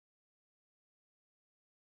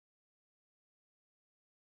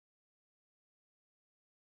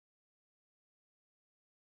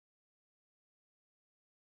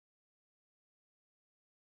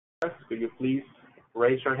Could you please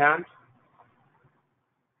raise your hand?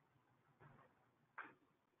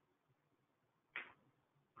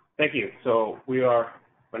 Thank you. So we are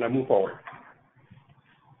going to move forward.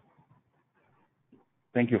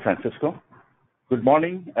 Thank you, Francisco. Good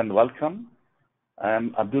morning and welcome.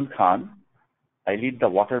 I'm Abdul Khan. I lead the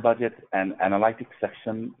Water Budget and Analytics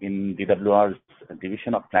section in DWR's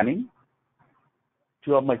Division of Planning.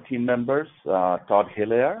 Two of my team members, Todd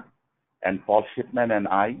Hilaire and Paul Shipman, and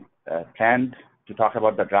I planned to talk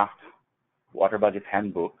about the draft Water Budget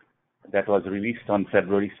Handbook that was released on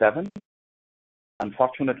February 7th.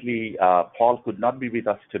 Unfortunately, Paul could not be with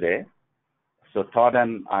us today, so Todd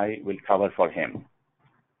and I will cover for him.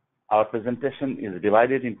 Our presentation is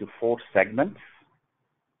divided into 4 segments.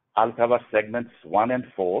 I'll cover segments 1 and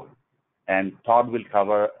 4, and Todd will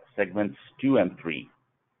cover segments 2 and 3.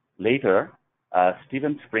 Later,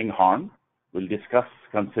 Stephen Springhorn will discuss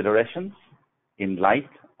considerations in light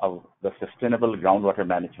of the Sustainable Groundwater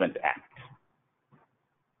Management Act.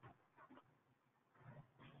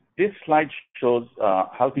 This slide shows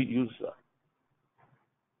how to use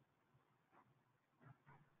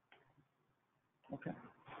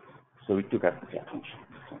So we took that.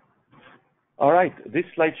 All right, this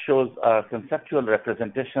slide shows a conceptual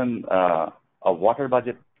representation of water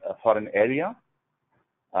budget for an area.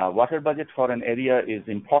 Water budget for an area is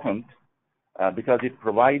important because it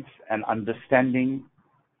provides an understanding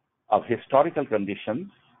of historical conditions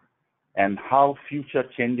and how future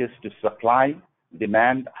changes to supply,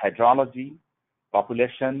 demand, hydrology,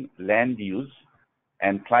 population, land use,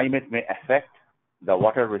 and climate may affect the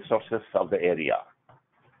water resources of the area.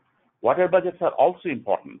 Water budgets are also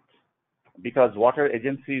important because water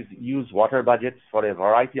agencies use water budgets for a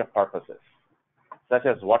variety of purposes, such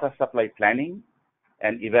as water supply planning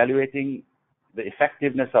and evaluating the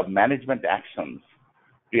effectiveness of management actions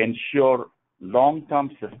to ensure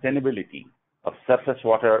long-term sustainability of surface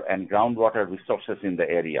water and groundwater resources in the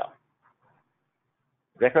area.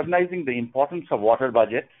 Recognizing the importance of water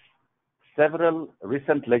budgets, several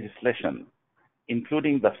recent legislation,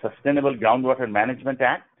 including the Sustainable Groundwater Management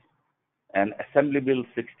Act and Assembly Bill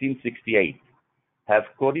 1668, have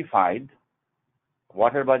codified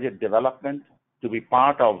water budget development to be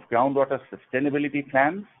part of groundwater sustainability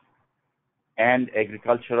plans and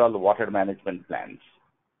agricultural water management plans.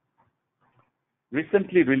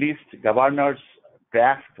 Recently released Governor's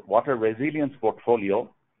draft Water Resilience Portfolio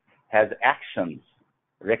has actions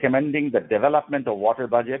recommending the development of water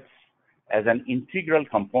budgets as an integral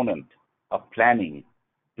component of planning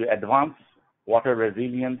to advance water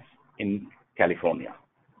resilience in California.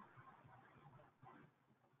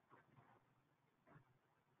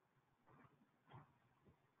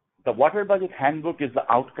 The Water Budget Handbook is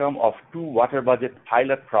the outcome of 2 water budget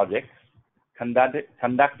pilot projects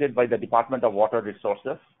conducted by the Department of Water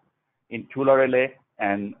Resources in Tulare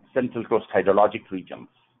and Central Coast hydrologic regions.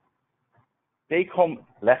 Take-home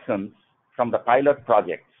lessons from the pilot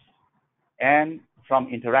projects and from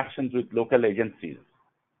interactions with local agencies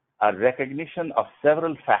are recognition of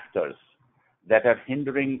several factors that are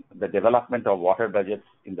hindering the development of water budgets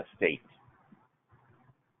in the state.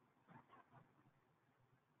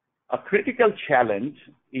 A critical challenge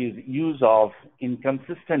is use of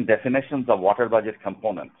inconsistent definitions of water budget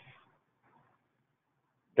components.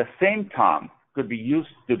 The same term could be used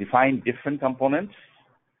to define different components,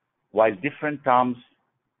 while different terms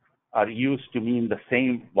are used to mean the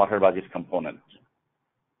same water budget component.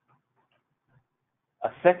 A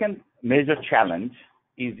second major challenge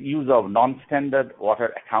is use of non-standard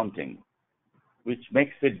water accounting, which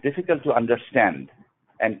makes it difficult to understand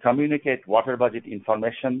and communicate water budget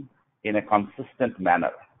information in a consistent manner.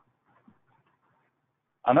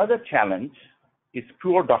 Another challenge is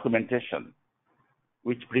poor documentation,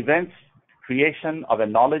 which prevents creation of a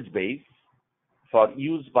knowledge base for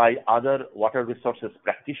use by other water resources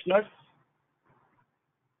practitioners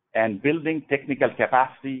and building technical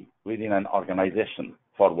capacity within an organization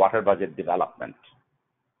for water budget development.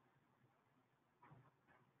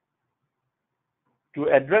 To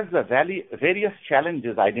address the various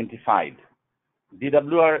challenges identified,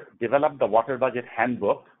 DWR developed the Water Budget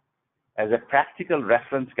Handbook as a practical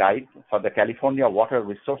reference guide for the California water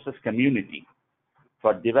resources community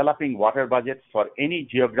for developing water budgets for any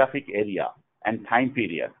geographic area and time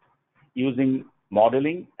period using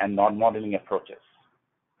modeling and non-modeling approaches.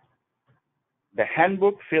 The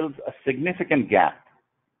handbook fills a significant gap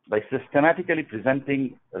by systematically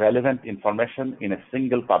presenting relevant information in a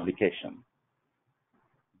single publication.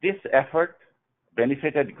 This effort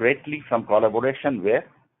benefited greatly from collaboration with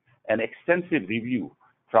an extensive review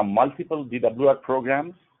from multiple DWR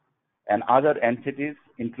programs and other entities,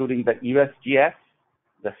 including the USGS,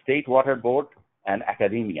 the State Water Board, and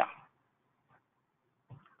academia.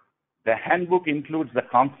 The handbook includes the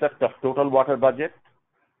concept of total water budget,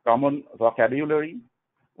 common vocabulary,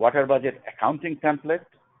 water budget accounting template,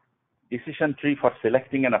 decision tree for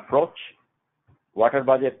selecting an approach, water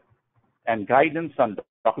budget, and guidance on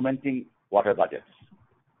documenting water budgets.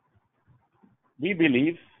 We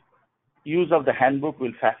believe use of the handbook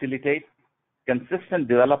will facilitate consistent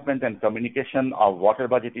development and communication of water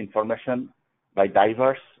budget information by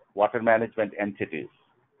diverse water management entities.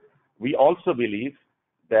 We also believe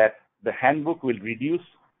that the handbook will reduce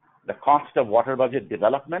the cost of water budget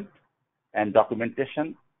development and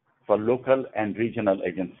documentation for local and regional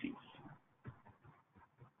agencies.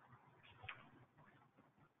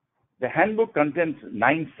 The handbook contains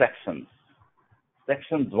 9 sections.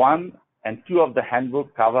 Sections 1 and 2 of the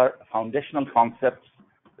handbook cover foundational concepts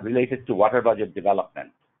related to water budget development.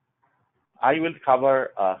 I will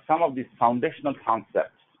cover some of these foundational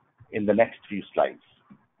concepts in the next few slides.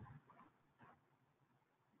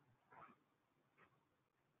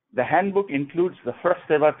 The handbook includes the first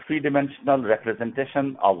ever 3-dimensional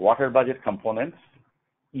representation of water budget components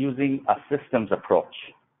using a systems approach.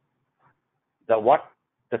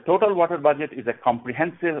 The total water budget is a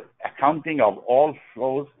comprehensive accounting of all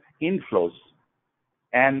flows, inflows,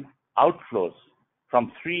 and outflows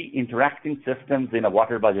from 3 interacting systems in a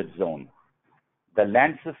water budget zone: the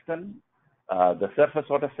land system, the surface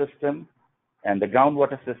water system, and the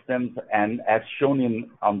groundwater systems, and as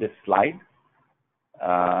shown on this slide.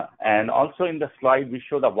 And also in the slide, we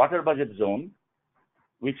show the water budget zone,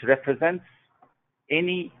 which represents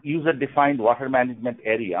any user-defined water management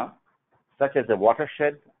area, such as a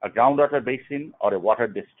watershed, a groundwater basin, or a water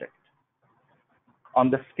district. On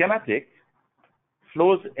the schematic,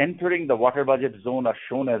 flows entering the water budget zone are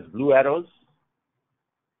shown as blue arrows.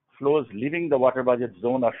 Flows leaving the water budget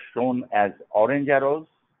zone are shown as orange arrows.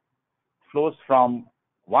 Flows from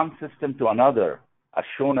one system to another are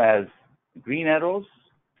shown as green arrows,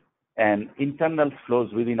 and internal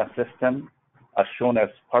flows within a system are shown as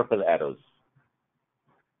purple arrows.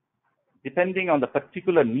 Depending on the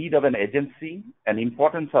particular need of an agency and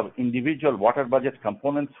importance of individual water budget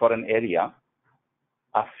components for an area,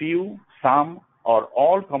 a few, some, or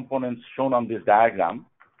all components shown on this diagram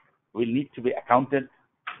will need to be accounted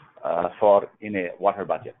for in a water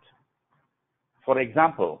budget. For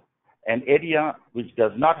example, an area which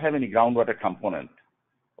does not have any groundwater component,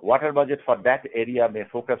 water budget for that area may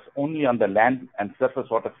focus only on the land and surface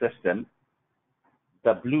water system.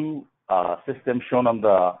 The blue system shown on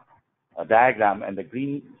the diagram and the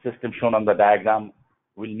green system shown on the diagram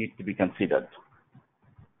will need to be considered.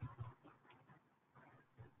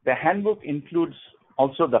 The handbook includes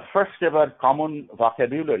also the first ever common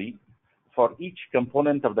vocabulary for each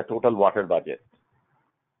component of the total water budget.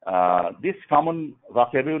 This common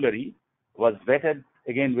vocabulary was vetted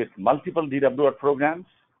again with multiple DWR programs,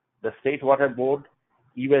 the State Water Board,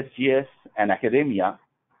 USGS, and academia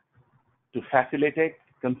to facilitate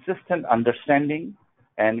consistent understanding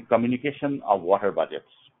and communication of water budgets.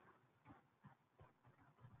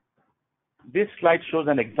 This slide shows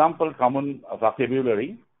an example common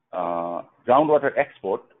vocabulary, groundwater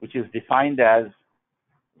export, which is defined as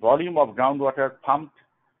volume of groundwater pumped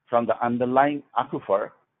from the underlying aquifer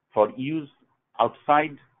for use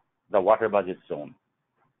outside the water budget zone.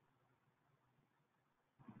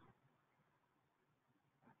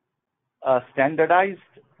 A standardized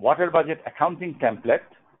water budget accounting template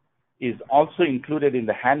is also included in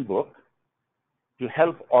the handbook to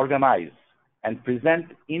help organize and present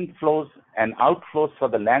inflows and outflows for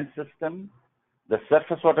the land system, the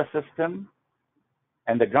surface water system,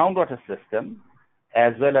 and the groundwater system,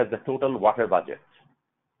 as well as the total water budget.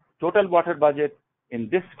 Total water budget in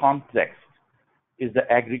this context is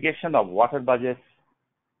the aggregation of water budgets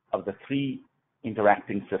of the 3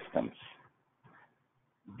 interacting systems.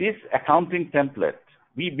 This accounting template,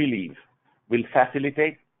 we believe, will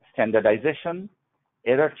facilitate standardization,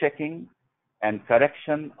 error checking, and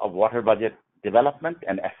correction of water budget development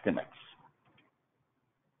and estimates.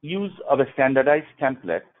 Use of a standardized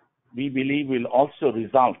template, we believe, will also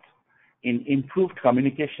result in improved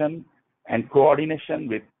communication and coordination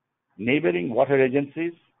with neighboring water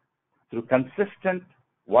agencies through consistent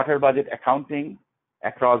water budget accounting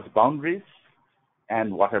across boundaries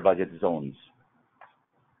and water budget zones.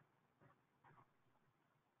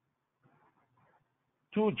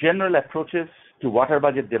 2 general approaches to water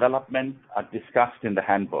budget development are discussed in the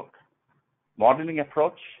handbook: modeling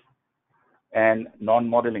approach and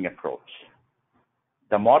non-modeling approach.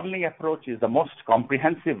 The modeling approach is the most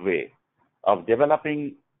comprehensive way of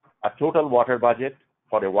developing a total water budget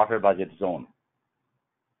for a water budget zone.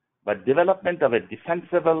 but development of a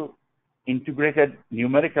defensible integrated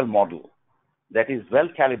numerical model that is well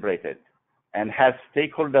calibrated and has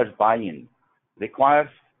stakeholders buy-in requires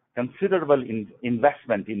considerable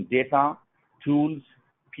investment in data, tools,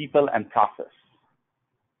 people, and process.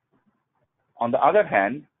 On the other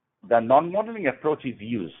hand, the non-modeling approach is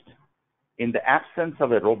used in the absence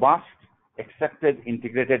of a robust, accepted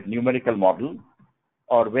integrated numerical model,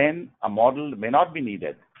 or when a model may not be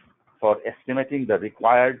needed for estimating the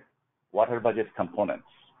required water budget components.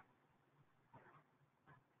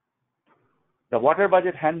 The Water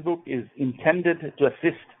Budget Handbook is intended to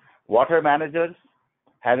assist water managers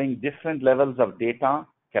having different levels of data,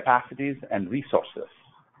 capacities, and resources.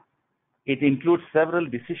 It includes several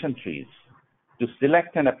decision trees to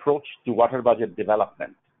select an approach to water budget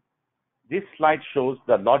development. This slide shows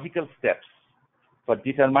the logical steps for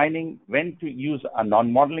determining when to use a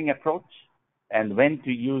non-modeling approach and when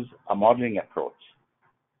to use a modeling approach.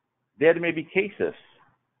 There may be cases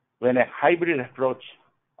when a hybrid approach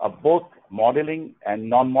of both modeling and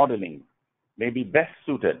non-modeling may be best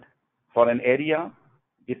suited for an area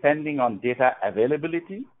depending on data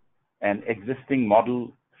availability and existing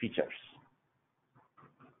model features.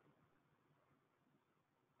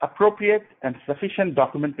 Appropriate and sufficient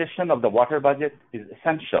documentation of the water budget is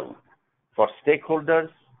essential for stakeholders,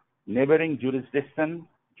 neighboring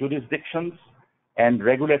jurisdictions, and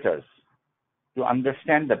regulators to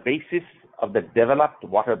understand the basis of the developed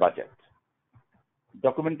water budget.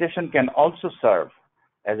 Documentation can also serve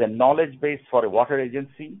as a knowledge base for a water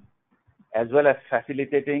agency, as well as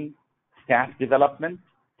facilitating staff development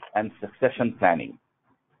and succession planning.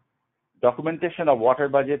 Documentation of water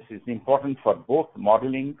budgets is important for both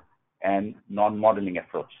modeling and non-modeling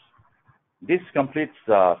approaches. This completes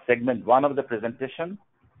segment 1 of the presentation.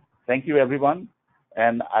 Thank you, everyone.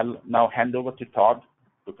 And I'll now hand over to Todd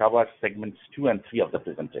to cover segments 2 and 3 of the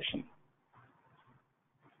presentation.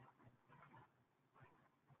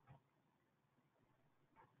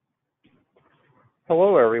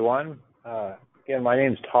 Hello, everyone. Again, my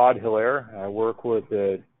name is Todd Hilaire. I work with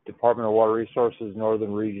the Department of Water Resources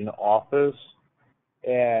Northern Region Office.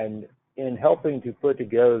 And in helping to put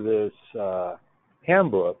together this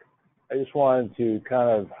handbook, I just wanted to kind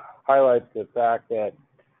of highlight the fact that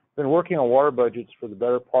I've been working on water budgets for the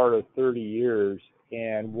better part of 30 years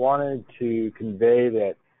and wanted to convey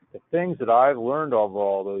that the things that I've learned over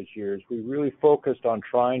all those years, we really focused on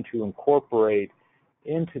trying to incorporate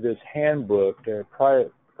into this handbook to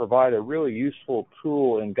provide a really useful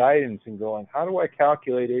tool and guidance in going, how do I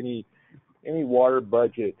calculate any water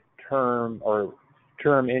budget term or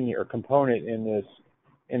component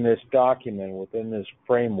in this document within this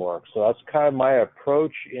framework. So that's kind of my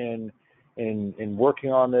approach in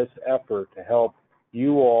working on this effort to help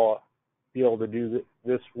you all be able to do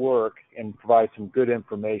this work and provide some good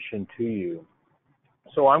information to you.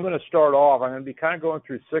 So I'm going to start off, I'm going to be kind of going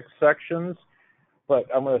through 6 sections, but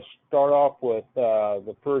I'm going to start off with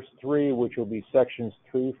the first 3, which will be sections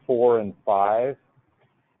 3, 4, and 5.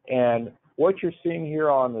 And what you're seeing here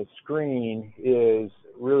on the screen is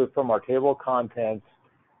really from our table of contents.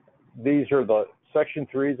 These are the section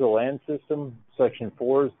 3 is the land system, section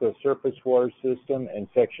 4 is the surface water system, and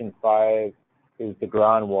section 5 is the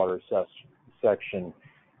groundwater section.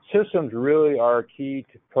 Systems really are a key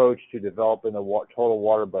approach to developing the total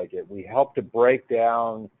water budget. We help to break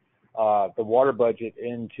down the water budget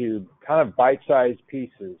into kind of bite-sized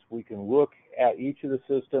pieces. We can look at each of the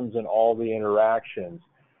systems and all the interactions.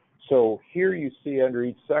 So here you see under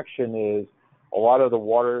each section is a lot of the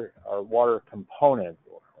water components,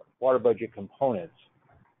 water budget components.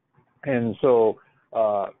 And so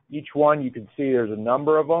each one you can see there's a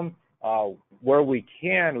number of them. Where we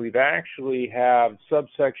can, we've actually have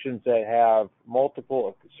subsections that have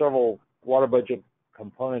several water budget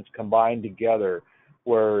components combined together,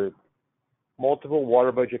 where multiple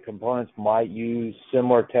water budget components might use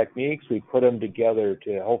similar techniques. We put them together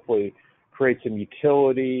to hopefully create some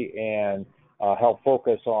utility and help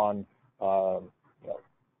focus on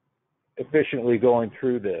efficiently going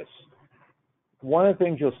through this. One of the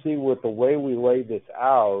things you'll see with the way we lay this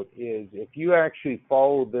out is if you actually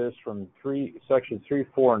follow this from sections 3,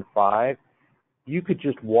 4, and 5, you could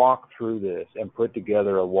just walk through this and put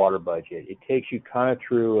together a water budget. It takes you kind of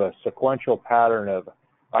through a sequential pattern of,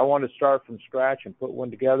 I want to start from scratch and put one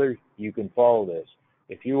together, you can follow this.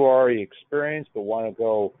 If you are already experienced but want to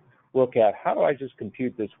go look at how do I just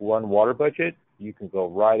compute this one water budget, you can go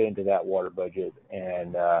right into that water budget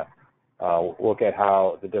and look at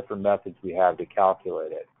how the different methods we have to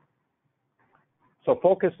calculate it. So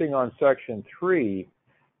focusing on section 3,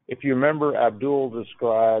 if you remember, Abdul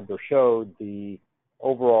described or showed the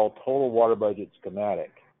overall total water budget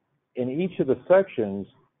schematic. in each of the sections,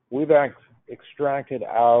 we've extracted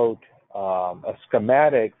out a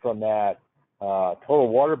schematic from that total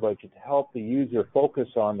water budget to help the user focus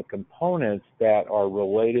on the components that are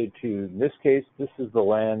related to, in this case, this is the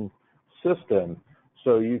land system.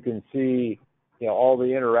 So you can see, all the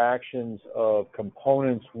interactions of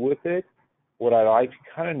components with it. What I like to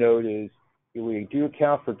kind of note is we do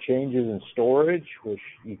account for changes in storage, which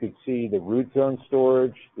you could see the root zone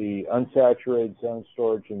storage, the unsaturated zone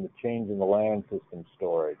storage, and the change in the land system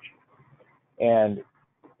storage.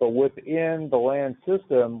 But within the land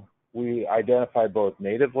system, we identify both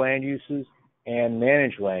native land uses and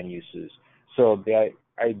managed land uses. So the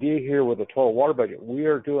idea here with the total water budget, we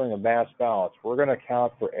are doing a mass balance. We're going to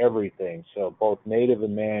account for everything. So both native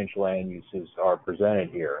and managed land uses are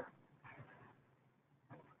presented here.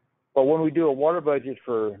 But when we do a water budget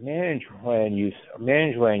for managed land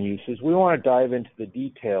uses, we want to dive into the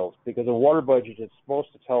details, because a water budget is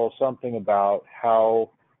supposed to tell us something about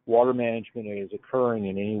how water management is occurring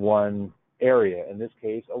in any one area, in this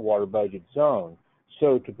case, a water budget zone.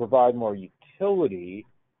 So to provide more utility,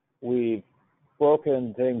 we've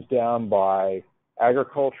broken things down by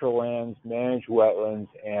agricultural lands, managed wetlands,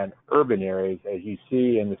 and urban areas, as you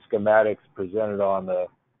see in the schematics presented on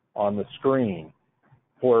the screen.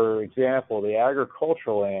 For example, the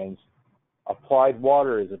agricultural lands, applied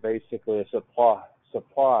water is basically a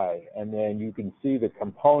supply, and then you can see the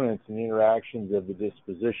components and interactions of the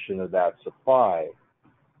disposition of that supply.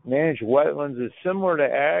 Managed wetlands is similar to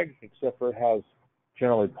ag, except for it has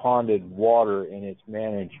generally ponded water in its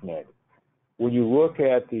management. When you look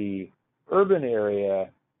at the urban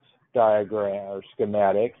area diagram or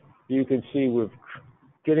schematic, you can see we're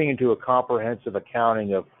getting into a comprehensive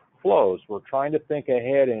accounting of flows. We're trying to think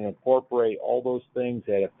ahead and incorporate all those things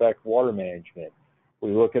that affect water management.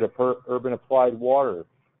 We look at urban applied water.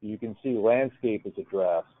 You can see landscape is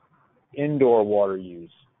addressed, indoor water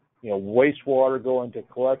use, wastewater going to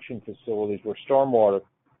collection facilities where stormwater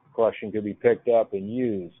collection could be picked up and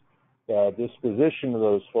used. Disposition of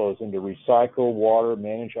those flows into recycle water,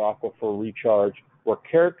 manage aquifer recharge. We're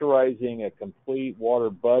characterizing a complete water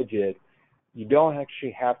budget. You don't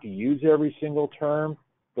actually have to use every single term,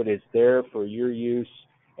 but it's there for your use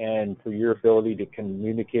and for your ability to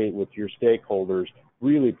communicate with your stakeholders,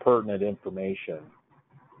 really pertinent information.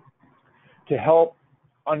 To help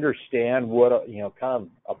understand what, kind of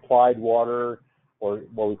applied water, or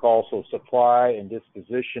what we call also supply and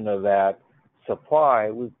disposition of that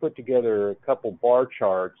supply, we've put together a couple bar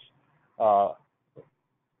charts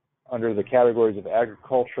under the categories of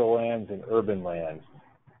agricultural lands and urban lands.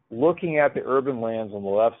 Looking at the urban lands on the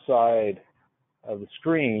left side of the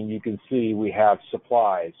screen, you can see we have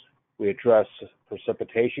supplies. We address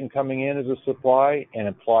precipitation coming in as a supply and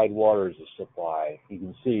applied water as a supply. You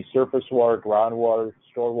can see surface water, groundwater,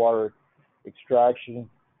 stored water extraction,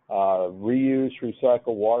 reuse,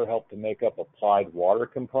 recycle water help to make up applied water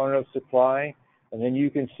component of supply. And then you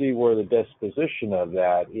can see where the disposition of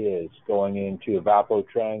that is going into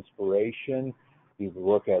evapotranspiration. You can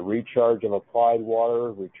look at recharge of applied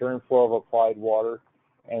water, return flow of applied water.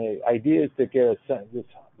 And the idea is to get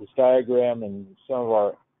this diagram and some of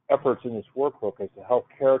our efforts in this workbook is to help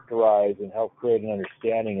characterize and help create an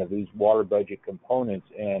understanding of these water budget components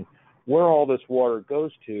and where all this water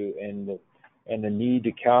goes to, and the need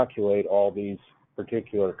to calculate all these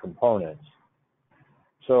particular components.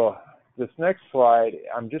 So this next slide,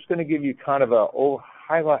 I'm just going to give you kind of a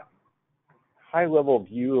high-level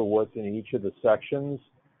view of what's in each of the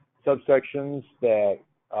subsections that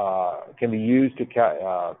can be used to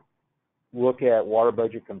look at water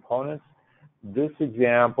budget components. This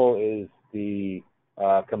example is the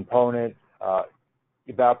component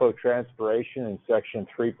evapotranspiration in section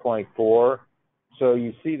 3.4. So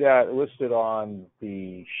you see that listed on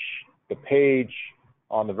the page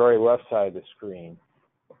on the very left side of the screen.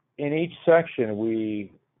 In each section,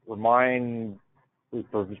 we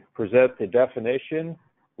present the definition.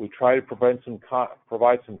 We try to provide some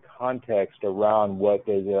context around what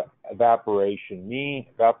does evapotranspiration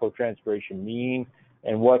mean,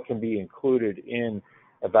 and what can be included in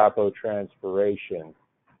evapotranspiration.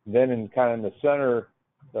 Then in the center,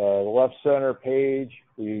 the left center page,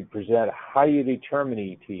 we present how you determine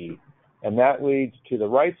ET, and that leads to the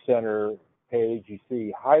right center page. You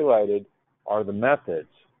see highlighted are the methods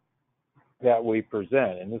that we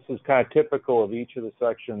present, and this is kind of typical of each of the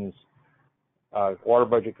sections, water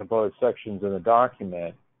budget component sections in the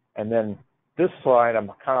document. And then this slide,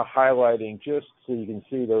 I'm kind of highlighting just so you can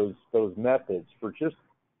see those methods. For just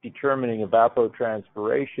determining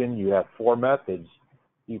evapotranspiration, you have 4 methods.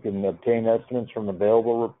 You can obtain estimates from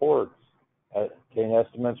available reports, obtain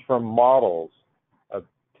estimates from models,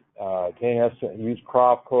 use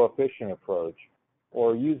crop coefficient approach,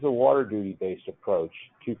 or use the water duty-based approach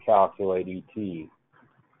to calculate ET.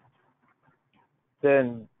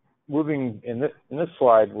 Then moving in this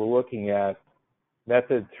slide, we're looking at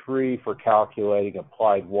method 3 for calculating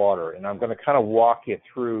applied water. And I'm going to kind of walk you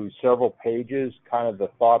through several pages, kind of the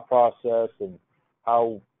thought process and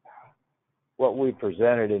how what we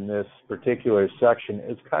presented in this particular section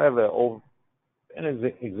is kind of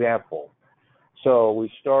an example. So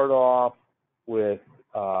we start off with,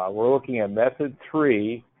 we're looking at method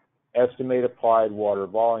 3, estimate applied water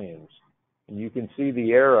volumes. And you can see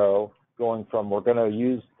the arrow going from, we're going to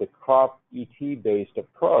use the crop ET-based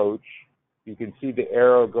approach. You can see the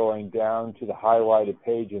arrow going down to the highlighted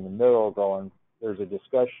page in the middle going, there's a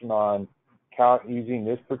discussion on using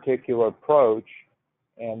this particular approach,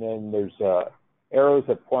 and then there's arrows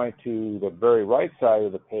that point to the very right side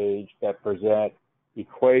of the page that present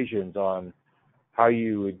equations on how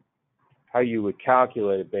you would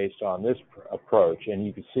calculate it based on this approach. And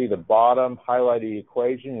you can see the bottom highlighted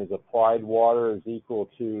equation is applied water is equal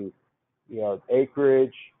to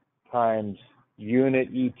acreage times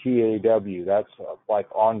unit ETAW. That's like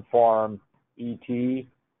on-farm ET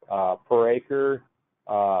per acre.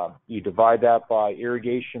 You divide that by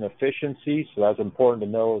irrigation efficiency, so that's important to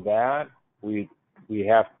know that. We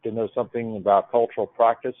have to know something about cultural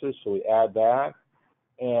practices, so we add that.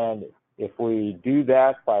 And if we do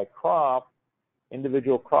that by crop,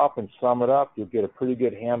 individual crop, and sum it up, you'll get a pretty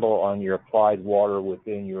good handle on your applied water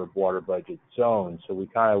within your water budget zone. So we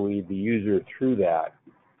kind of lead the user through that.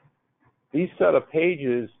 These set of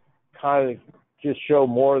pages kind of just show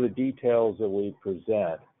more of the details that we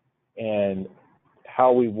present and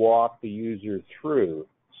how we walk the user through.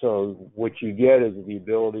 So what you get is the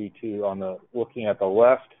ability to, looking at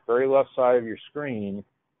the very left side of your screen,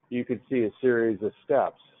 you can see a series of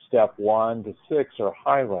steps. Step 1 to 6 are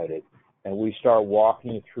highlighted, and we start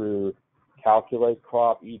walking you through calculate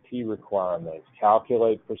crop ET requirements,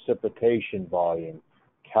 calculate precipitation volume,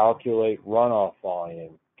 calculate runoff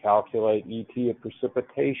volume, calculate ET of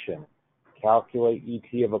precipitation, calculate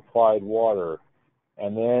ET of applied water,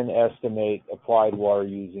 and then estimate applied water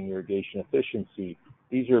using irrigation efficiency.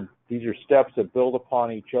 These are steps that build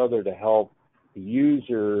upon each other to help the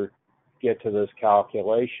user get to this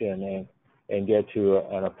calculation and get to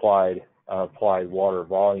an applied water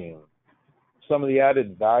volume. Some of the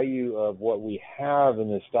added value of what we have in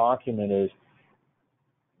this document is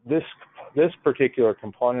this particular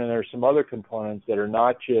component, and there's some other components that are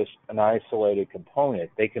not just an isolated component.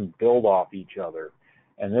 They can build off each other.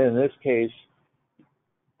 And then in this case,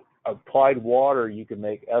 applied water, you can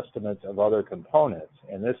make estimates of other components.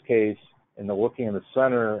 In this case, looking in the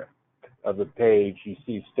center of the page, you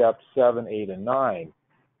see steps 7, 8, and 9.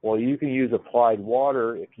 Well, you can use applied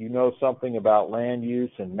water if you know something about land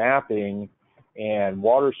use and mapping and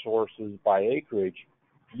water sources by acreage.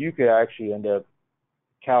 You could actually end up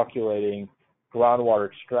calculating groundwater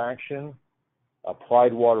extraction,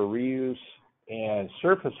 applied water reuse, and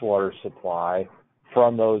surface water supply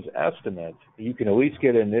from those estimates. You can at least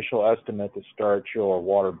get an initial estimate to start your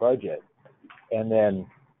water budget. And then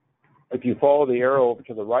if you follow the arrow over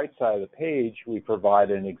to the right side of the page, we provide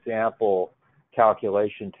an example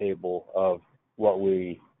calculation table of what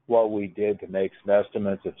we did to make some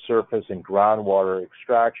estimates of surface and groundwater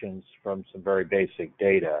extractions from some very basic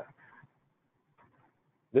data.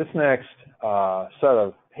 This next set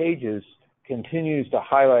of pages continues to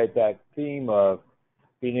highlight that theme of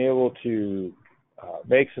being able to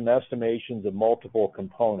make some estimations of multiple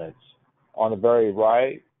components. On the very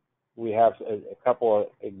right, we have a couple of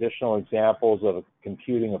additional examples of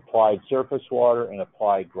computing applied surface water and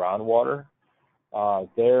applied groundwater.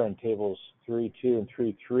 There in tables 3.2 and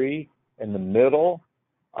 3.3. In the middle,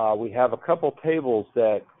 we have a couple tables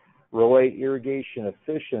that relate irrigation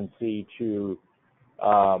efficiency to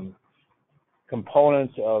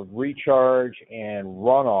components of recharge and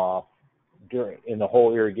runoff in the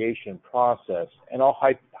whole irrigation process, and I'll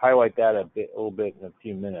highlight that a little bit in a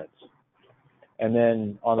few minutes. And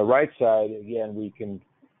then on the right side, again, we can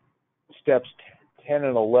steps 10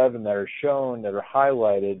 and 11 that are shown, that are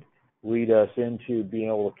highlighted, lead us into being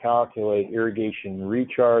able to calculate irrigation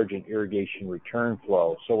recharge and irrigation return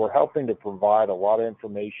flow. So we're helping to provide a lot of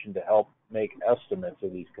information to help make estimates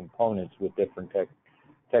of these components with different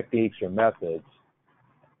techniques or methods.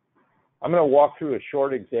 I'm going to walk through a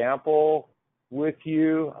short example with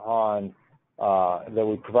you on that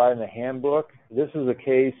we provide in the handbook. This is a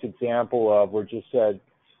case example of where just said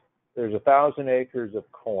there's 1,000 acres of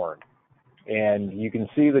corn, and you can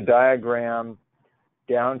see the diagram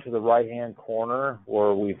down to the right-hand corner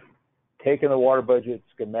where we've taken the water budget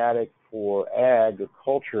schematic for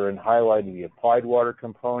agriculture and highlighting the applied water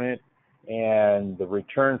component and the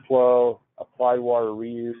return flow, applied water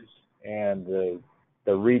reuse, and the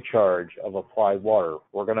recharge of applied water.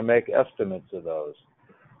 We're going to make estimates of those.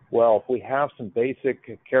 Well, if we have some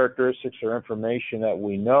basic characteristics or information that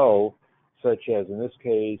we know, such as in this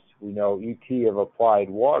case, we know ET of applied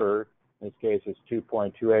water, in this case it's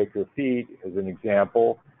 2.2 acre feet as an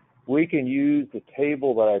example, we can use the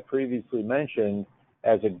table that I previously mentioned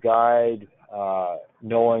as a guide,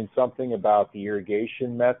 knowing something about the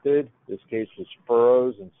irrigation method. This case was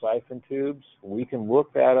furrows and siphon tubes. We can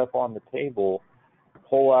look that up on the table,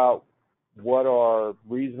 pull out what are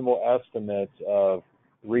reasonable estimates of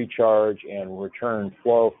recharge and return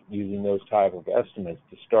flow using those type of estimates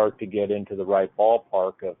to start to get into the right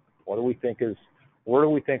ballpark of where do we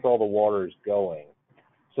think all the water is going.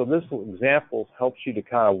 So this example helps you to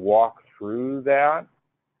kind of walk through that.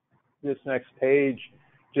 This next page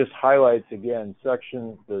just highlights again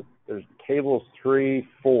there's tables 3,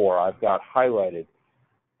 4 I've got highlighted,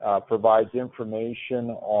 provides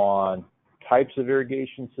information on types of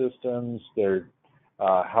irrigation systems, their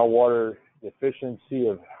how water efficiency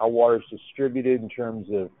of how water is distributed in terms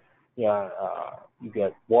of you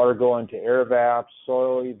got water going to air evap,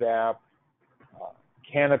 soil evap,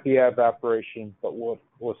 canopy evaporation, but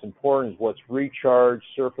what's important is what's recharged,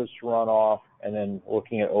 surface runoff, and then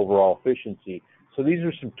looking at overall efficiency. So these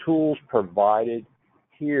are some tools provided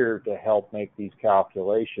here to help make these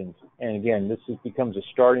calculations. And again, this becomes a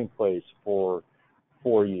starting place for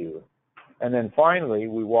you. And then finally,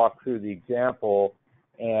 we walk through the example,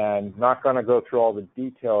 and not going to go through all the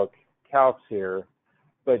detailed calcs here,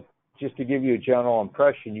 but just to give you a general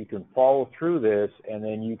impression, you can follow through this, and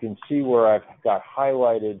then you can see where I've got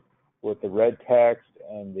highlighted with the red text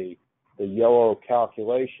and the yellow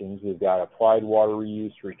calculations. We've got applied water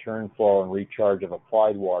reuse, return flow, and recharge of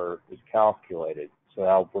applied water is calculated. So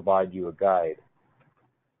that'll provide you a guide.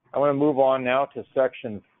 I want to move on now to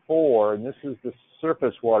section 4, and this is the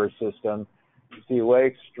surface water system. You see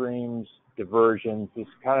lakes, streams, diversions. This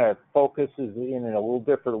kind of focuses in a little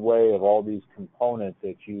different way of all these components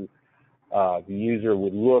that the user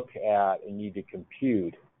would look at and need to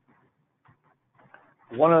compute.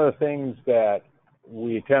 One of the things that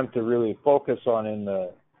we attempt to really focus on in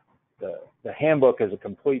the handbook is a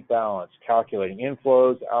complete balance, calculating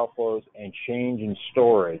inflows, outflows, and change in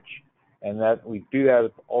storage. And that we do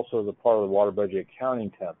that also as a part of the water budget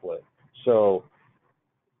accounting template. So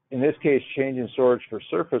in this case, change in storage for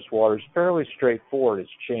surface water is fairly straightforward.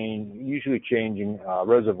 It's usually changing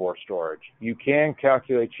reservoir storage. You can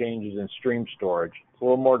calculate changes in stream storage. It's a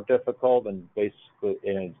little more difficult and it's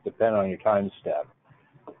dependent on your time step.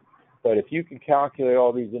 But if you can calculate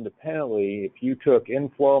all these independently, if you took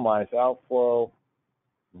inflow minus outflow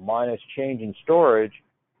minus change in storage,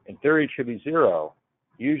 in theory it should be 0.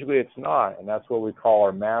 Usually it's not, and that's what we call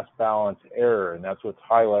our mass balance error, and that's what's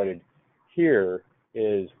highlighted here.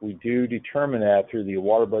 Is we do determine that through the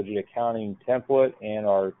water budget accounting template and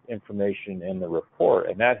our information in the report,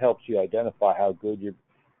 and that helps you identify how good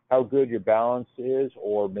your balance is,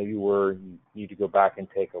 or maybe where you need to go back and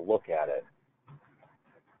take a look at it.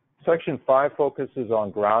 Section 5 focuses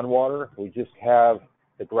on groundwater. We just have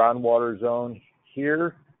the groundwater zone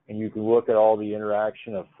here, and you can look at all the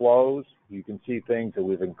interaction of flows. You can see things that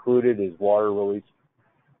we've included as water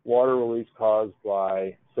release caused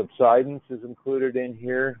by subsidence is included in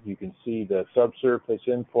here. You can see the subsurface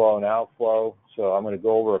inflow and outflow. So I'm going to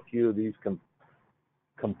go over a few of these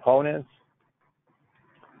components.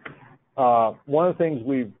 One of the things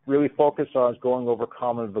we really focus on is going over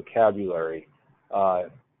common vocabulary.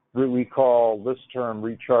 We call this term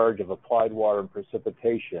recharge of applied water and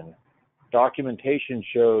precipitation. Documentation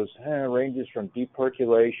shows ranges from deep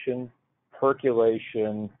percolation,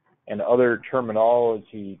 percolation, and other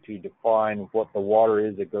terminology to define what the water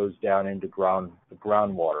is that goes down into the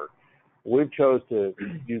groundwater. We've chose to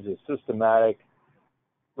use a systematic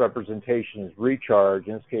representation as recharge.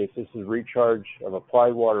 In this case, this is recharge of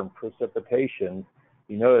applied water and precipitation.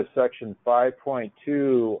 You notice section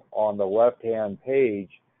 5.2 on the left-hand page,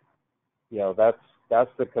 that's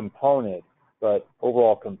the component, but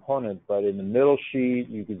overall component. But in the middle sheet,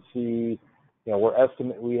 you can see,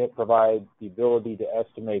 we provide the ability to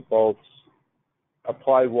estimate both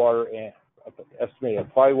applied water and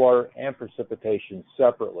precipitation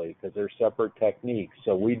separately because they're separate techniques.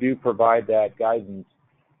 So we do provide that guidance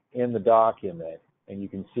in the document, and you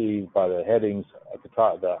can see by the headings at the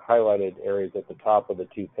top, the highlighted areas at the top of the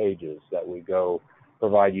 2 pages that we go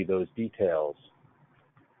provide you those details.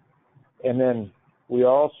 And then we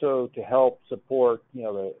also, to help support,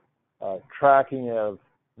 the tracking of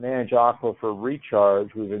manage aquifer recharge,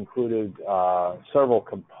 we've included several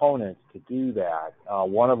components to do that.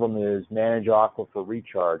 One of them is manage aquifer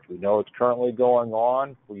recharge. We know it's currently going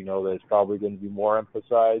on. We know that it's probably going to be more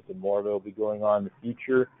emphasized and more of it will be going on in the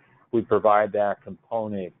future. We provide that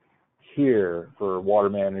component here for water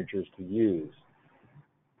managers to use.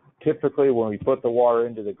 Typically, when we put the water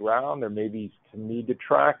into the ground, there may be some need to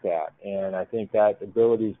track that, and I think that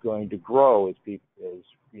ability is going to grow as we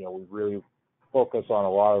really focus on a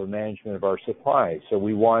lot of the management of our supply. So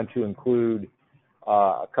we want to include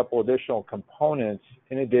a couple additional components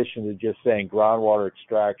in addition to just saying groundwater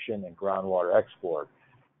extraction and groundwater export.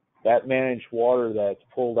 That managed water that's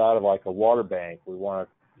pulled out of like a water bank, we want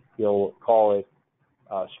to call it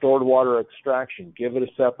stored water extraction. Give it a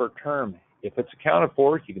separate term. If it's accounted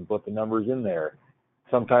for, you can put the numbers in there.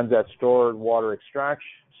 Sometimes that stored water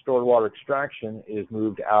extraction is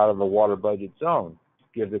moved out of the water budget zone.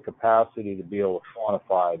 Give the capacity to be able to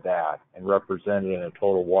quantify that and represent it in a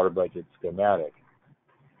total water budget schematic.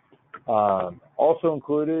 Also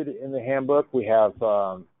included in the handbook, we have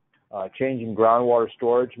changing groundwater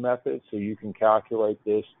storage methods, so you can calculate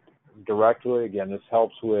this directly. Again, this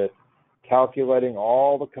helps with calculating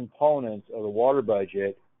all the components of the water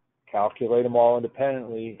budget, calculate them all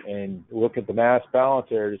independently, and look at the mass balance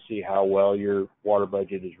there to see how well your water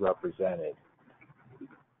budget is represented.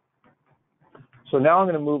 So now I'm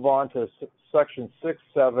going to move on to section 6,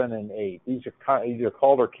 7, and 8. These are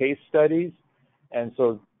called our case studies, and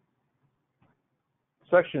so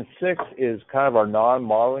section 6 is kind of our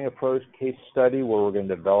non-modeling approach case study where we're going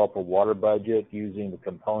to develop a water budget using the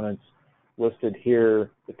components listed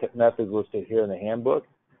here, the methods listed here in the handbook.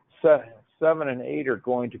 7 and 8 are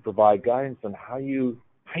going to provide guidance on how you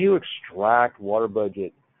extract water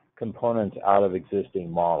budget components out of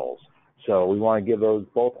existing models. So we want to give those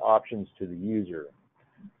both options to the user.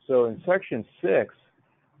 So in section 6,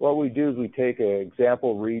 what we do is we take an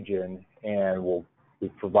example region and we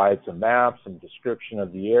provide some maps, some description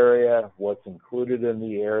of the area, what's included in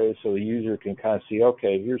the area, so the user can kind of see,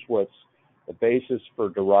 okay, here's what's the basis for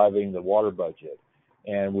deriving the water budget.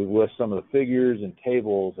 And we list some of the figures and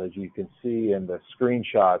tables, as you can see in the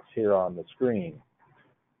screenshots here on the screen.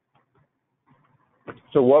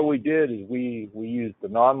 So what we did is we used the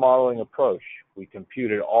non-modeling approach. We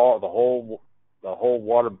computed the whole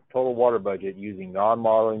total water budget using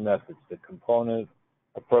non-modeling methods, the component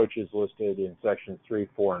approaches listed in sections 3,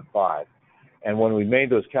 4, and 5. And when we made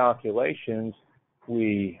those calculations,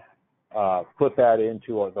 we put that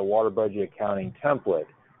into the water budget accounting template,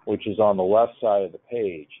 which is on the left side of the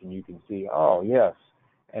page. And you can see, oh, yes.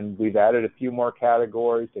 And we've added a few more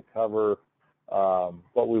categories to cover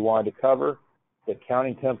what we wanted to cover. The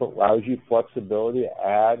accounting template allows you flexibility to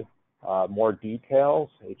add more details.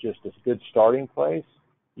 It's just a good starting place.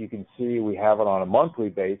 You can see we have it on a monthly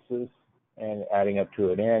basis and adding up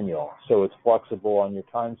to an annual. So it's flexible on your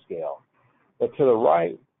time scale. But to the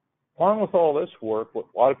right, along with all this work, what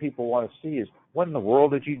a lot of people want to see is what in the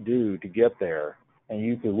world did you do to get there? And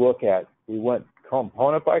you could look at, we went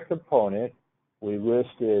component by component. We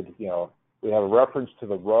listed, we have a reference to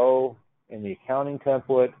the row in the accounting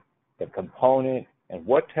template, the component, and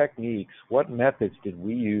what techniques, what methods did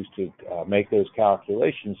we use to make those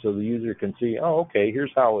calculations so the user can see, oh, okay,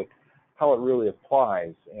 here's how it really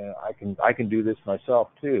applies, and I can do this myself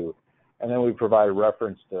too. And then we provide a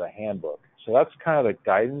reference to the handbook. So that's kind of the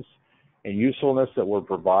guidance and usefulness that we're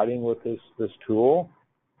providing with this tool.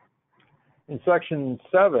 In section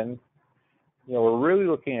 7, we're really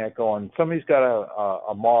looking at going, somebody's got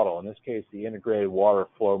a model, in this case the integrated water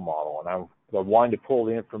flow model, and I'm wanting to pull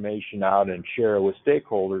the information out and share it with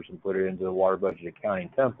stakeholders and put it into the water budget accounting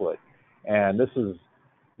template. And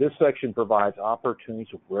this section provides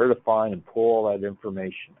opportunities of where to find and pull all that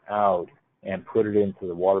information out and put it into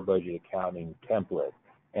the water budget accounting template.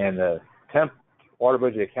 And the water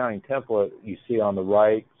budget accounting template you see on the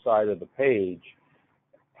right side of the page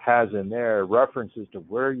has in there references to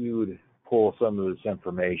where you would pull some of this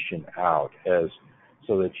information out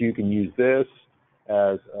so that you can use this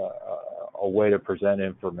as a way to present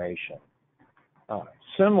information.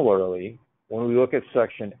 Similarly, when we look at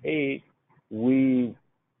section 8, we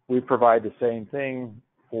provide the same thing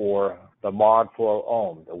for the mod flow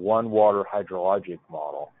ohm, the one water hydrologic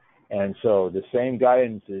model. And so the same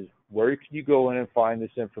guidance is where can you go in and find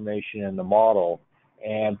this information in the model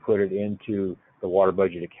and put it into the water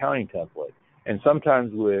budget accounting template. And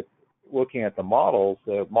sometimes with looking at the models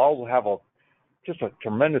will have just a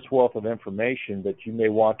tremendous wealth of information, but you may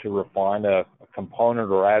want to refine a component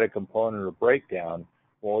or add a component or breakdown.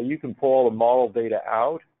 Well, you can pull all the model data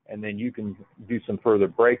out, and then you can do some further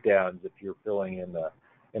breakdowns if you're filling in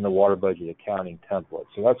in the water budget accounting template.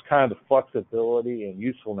 So that's kind of the flexibility and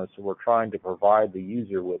usefulness that we're trying to provide the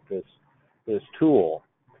user with this tool.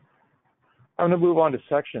 I'm going to move on to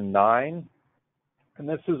section 9, and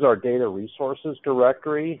this is our data resources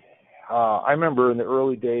directory. I remember in the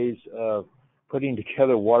early days of putting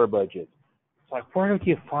together water budget, it's like, where do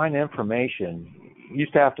you find information? You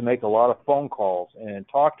used to have to make a lot of phone calls and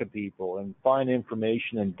talk to people and find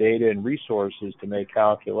information and data and resources to make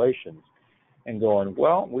calculations. And going,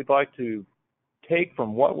 well, we'd like to take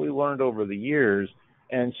from what we learned over the years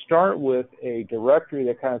and start with a directory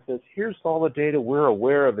that kind of says, here's all the data we're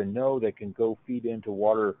aware of and know that can go feed into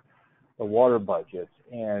the water budgets,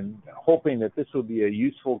 and hoping that this will be a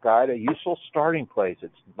useful guide, a useful starting place.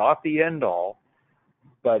 It's not the end all,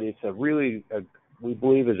 but it's we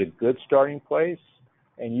believe is a good starting place.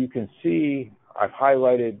 And you can see I've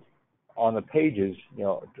highlighted on the pages,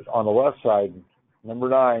 on the left side, number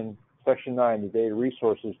 9, section 9, the data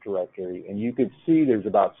resources directory, and you can see there's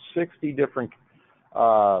about 60 different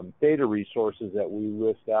data resources that we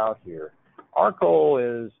list out here. Our goal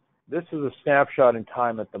is, this is a snapshot in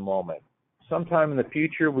time at the moment. Sometime in the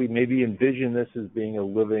future, we maybe envision this as being a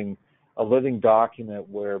living document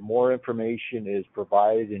where more information is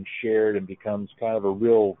provided and shared and becomes kind of a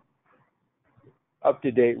real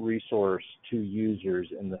up-to-date resource to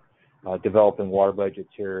users in the developing water budgets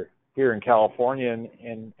here in California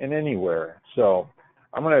and anywhere. So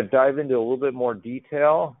I'm going to dive into a little bit more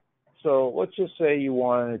detail. So let's just say you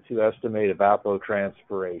wanted to estimate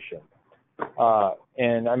evapotranspiration.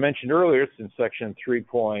 And I mentioned earlier, it's in section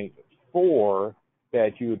 3.4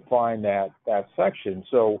 that you would find that section.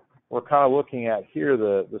 So we're kind of looking at here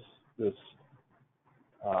this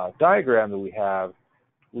diagram that we have.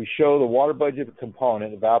 We show the water budget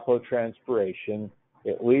component, evapotranspiration.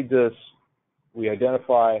 It leads us, we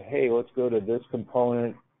identify, hey, let's go to this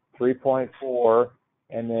component, 3.4,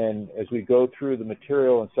 and then as we go through the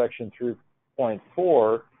material in section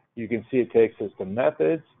 3.4, you can see it takes us to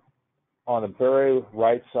methods on the very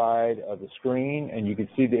right side of the screen, and you can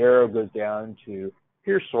see the arrow goes down to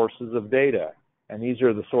here's sources of data. And these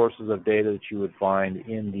are the sources of data that you would find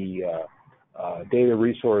in the data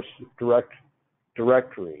resource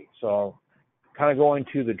directory. So kind of going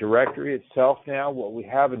to the directory itself now, what we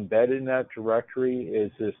have embedded in that directory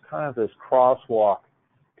is this crosswalk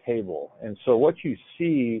table. And so what you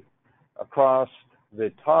see across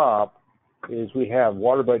the top is we have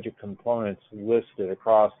water budget components listed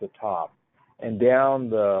across the top. And down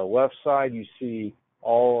the left side, you see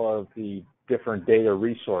all of the different data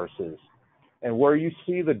resources. And where you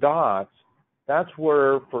see the dots, that's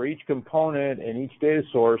where for each component and each data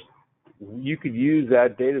source, you could use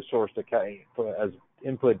that data source as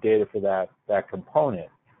input data for that component.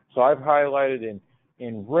 So I've highlighted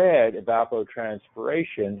in red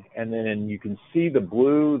evapotranspiration, and then you can see the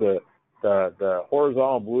blue, the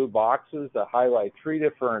horizontal blue boxes that highlight 3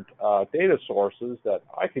 different data sources that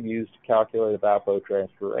I could use to calculate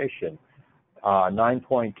evapotranspiration,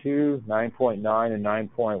 9.2, 9.9, and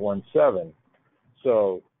 9.17.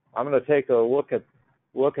 So I'm going to take a look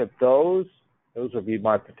at those. Those would be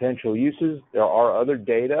my potential uses. There are other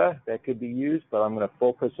data that could be used, but I'm going to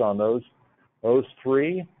focus on those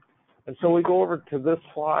 3. And so we go over to this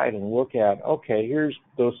slide and look at, okay, here's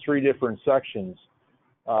those 3 different sections.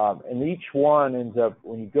 And each one ends up,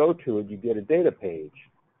 when you go to it, you get a data page.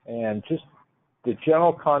 And just the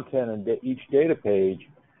general content of each data page,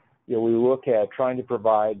 we look at trying to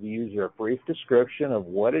provide the user a brief description of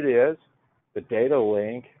what it is, the data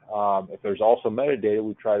link. If there's also metadata,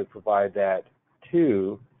 we try to provide that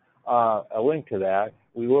too, a link to that.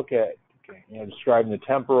 We look at describing the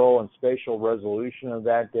temporal and spatial resolution of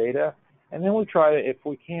that data, and then we try to, if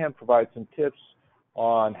we can, provide some tips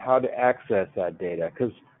on how to access that data,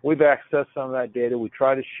 because we've accessed some of that data. We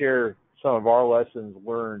try to share some of our lessons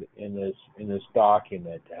learned in this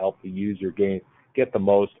document to help the user get the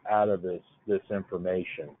most out of this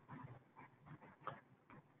information.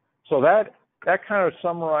 So that kind of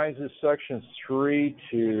summarizes sections 3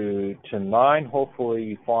 to 9. Hopefully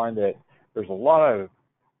you find that there's a lot of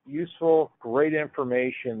useful, great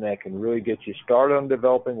information that can really get you started on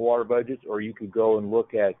developing water budgets, or you could go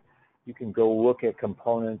look at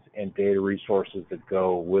components and data resources that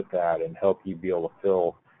go with that and help you be able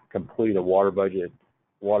to complete a water budget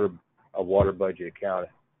accounting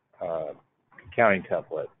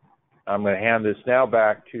template. I'm going to hand this now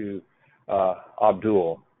back to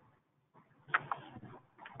Abdul.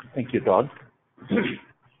 Thank you, Todd.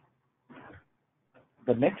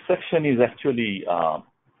 The next section is actually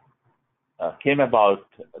came about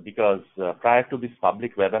because prior to this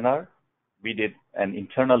public webinar, we did an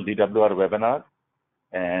internal DWR webinar,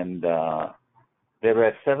 and there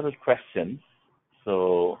were several questions.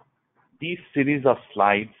 So these series of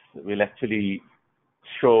slides will actually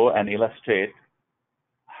show and illustrate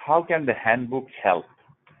how can the handbook help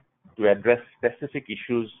to address specific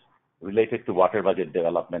issues related to water budget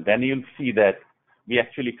development. And you'll see that we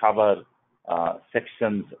actually cover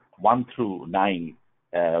sections 1 through 9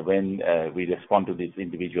 when we respond to these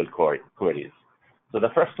individual queries. So the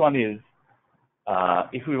first one is,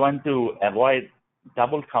 if we want to avoid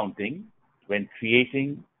double counting when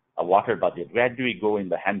creating a water budget, where do we go in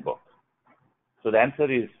the handbook? So the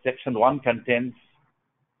answer is section 1 contains,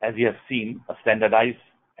 as you have seen, a standardized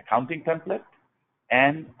accounting template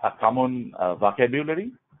and a common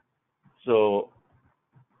vocabulary. So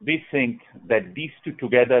we think that these two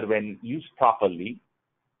together, when used properly,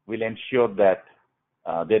 will ensure that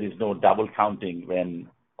there is no double counting when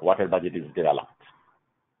a water budget is developed.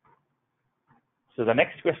 So the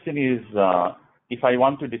next question is, if I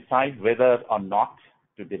want to decide whether or not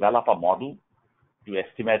to develop a model to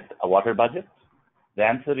estimate a water budget, the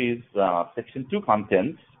answer is section 2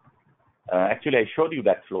 contains, actually I showed you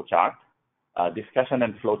that flow chart, discussion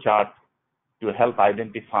and flow chart to help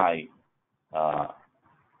identify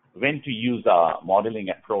when to use a modeling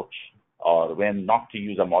approach or when not to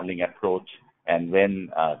use a modeling approach and when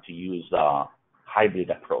to use a hybrid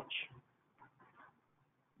approach.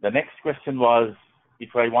 The next question was,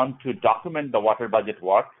 if I want to document the water budget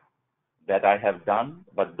work that I have done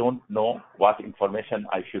but don't know what information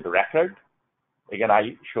I should record. Again,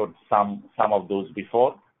 I showed some of those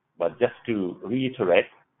before, but just to reiterate,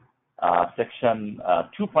 section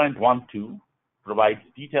 2.12 provides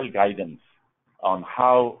detailed guidance on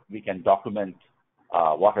how we can document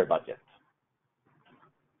water budget.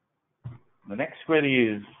 The next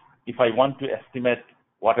query is, if I want to estimate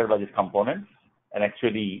water budget components, and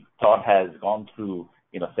actually Todd has gone through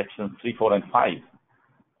sections 3, 4, and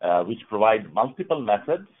 5, which provide multiple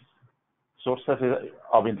methods, sources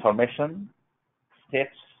of information,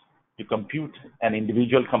 steps to compute an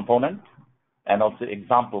individual component, and also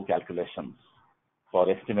example calculations for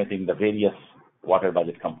estimating the various water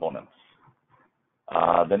budget components.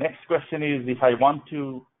 The next question is, if I want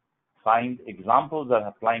to find examples of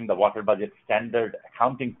applying the water budget standard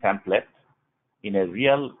accounting template in a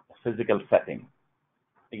real physical setting.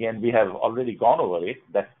 Again, we have already gone over it.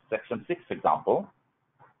 That's section 6 example.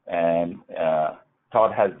 And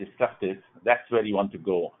Todd has discussed it. That's where you want to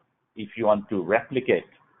go if you want to replicate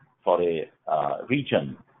for a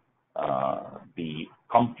region the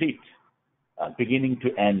complete beginning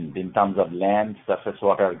to end in terms of land, surface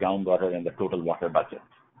water, groundwater, and the total water budget.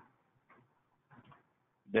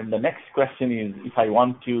 Then the next question is, if I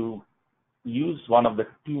want to use one of the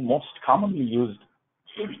 2 most commonly used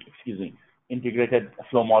integrated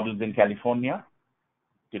flow models in California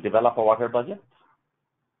to develop a water budget.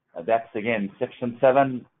 That's again, section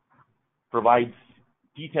 7 provides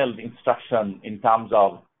detailed instruction in terms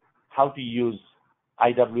of how to use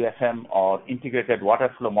IWFM or integrated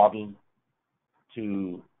water flow model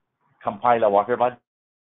to compile a water budget.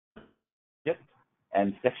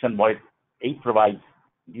 And section 8 provides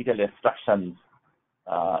detailed instructions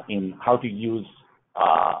in how to use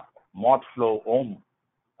mod flow ohm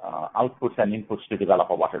outputs and inputs to develop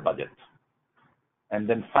a water budget. And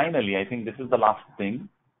then finally, I think this is the last thing,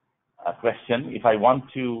 question. If I want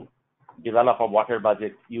to develop a water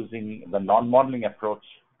budget using the non-modeling approach,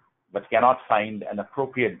 but cannot find an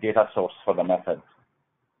appropriate data source for the method.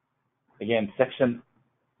 Again, section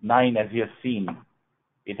 9, as you have seen,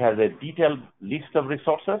 it has a detailed list of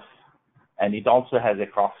resources, and it also has a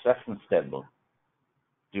cross-reference table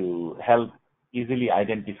to help easily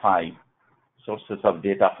identify sources of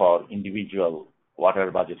data for individual water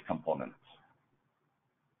budget components.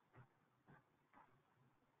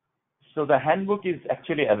 So the handbook is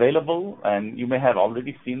actually available, and you may have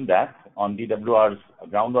already seen that on DWR's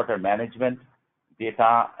groundwater management,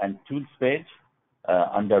 data, and tools page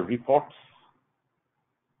under reports.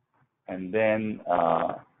 And then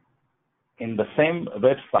in the same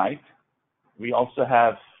website, we also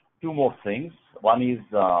have 2 more things. One is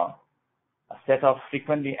a set of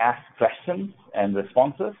frequently asked questions and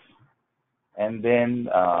responses. And then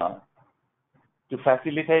to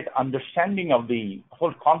facilitate understanding of the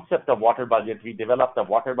whole concept of water budget, we developed a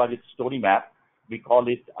water budget story map. We call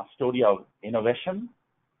it a story of innovation.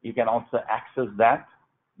 You can also access that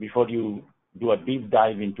before you do a deep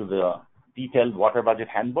dive into the detailed water budget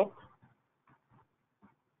handbook.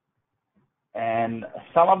 And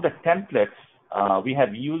some of the templates we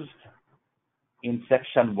have used in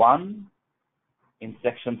section 1, in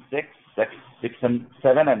section 6, section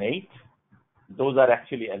 7 and 8. Those are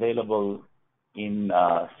actually available in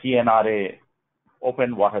CNRA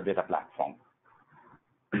Open Water Data Platform.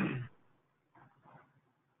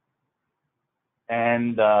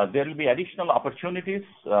 And there will be additional opportunities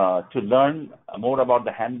to learn more about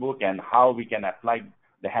the handbook and how we can apply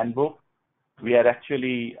the handbook. We are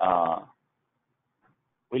actually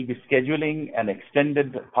will be scheduling an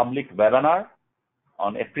extended public webinar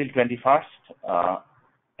on April 21st,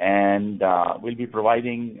 and we'll be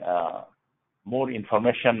providing more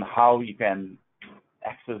information how you can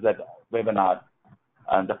access that webinar.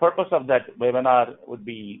 And the purpose of that webinar would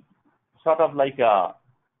be sort of like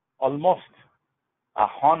almost a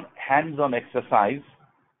hands-on exercise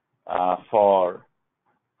for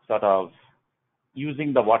sort of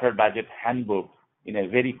using the water budget handbook in a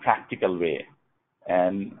very practical way.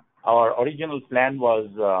 And our original plan was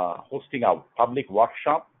hosting a public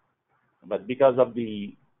workshop, but because of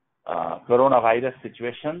the coronavirus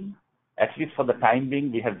situation, at least for the time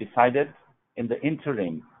being, we have decided in the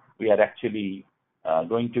interim, we are actually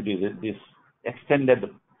going to do this extended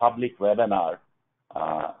public webinar,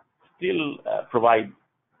 still provide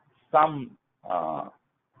some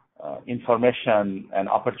information and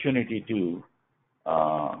opportunity to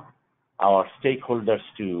our stakeholders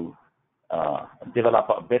to develop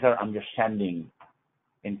a better understanding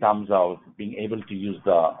in terms of being able to use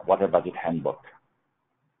the water budget handbook.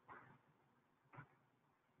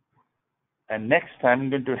 And next, I'm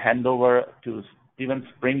going to hand over to Stephen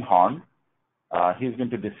Springhorn. He's going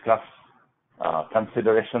to discuss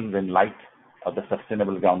considerations in light of the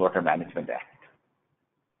Sustainable Groundwater Management Act.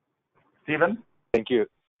 Stephen? Thank you.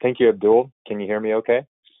 Thank you, Abdul. Can you hear me okay?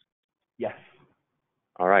 Yes.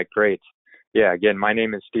 All right, great. Yeah, again, my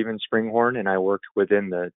name is Stephen Springhorn, and I work within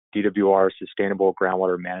the DWR Sustainable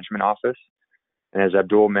Groundwater Management Office. And as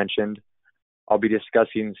Abdul mentioned, I'll be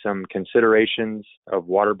discussing some considerations of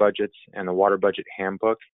water budgets and the Water Budget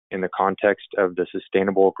Handbook in the context of the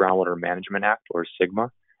Sustainable Groundwater Management Act, or SGMA,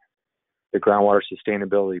 the Groundwater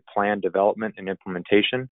Sustainability Plan Development and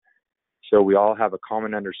Implementation, so we all have a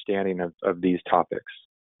common understanding of these topics.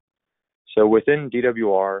 So within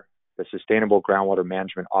DWR, the Sustainable Groundwater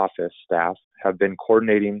Management Office staff have been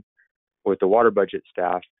coordinating with the water budget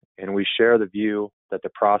staff, and we share the view that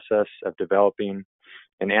the process of developing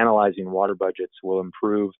and analyzing water budgets will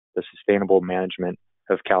improve the sustainable management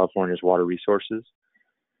of California's water resources.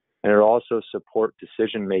 And it'll also support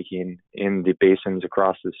decision-making in the basins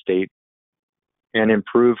across the state and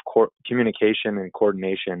improve communication and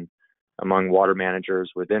coordination among water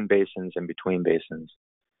managers within basins and between basins.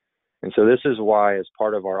 And so this is why, as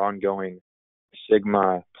part of our ongoing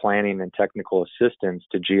SGMA planning and technical assistance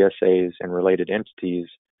to GSAs and related entities,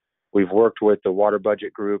 we've worked with the Water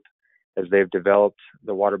Budget Group as they've developed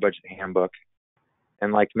the Water Budget Handbook.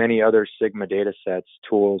 And like many other SGMA data sets,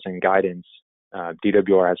 tools, and guidance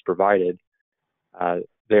DWR has provided,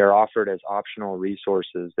 they are offered as optional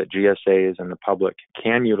resources that GSAs and the public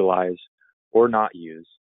can utilize or not use.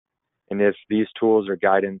 And if these tools or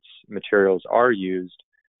guidance materials are used,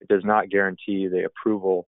 it does not guarantee the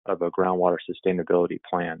approval of a groundwater sustainability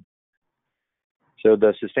plan. So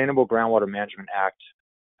the Sustainable Groundwater Management Act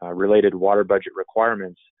related water budget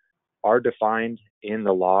requirements are defined in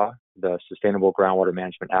the law, the Sustainable Groundwater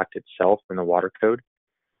Management Act itself in the Water Code,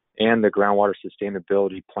 and the Groundwater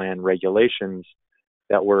Sustainability Plan regulations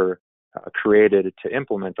that were created to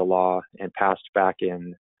implement the law and passed back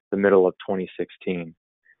in the middle of 2016.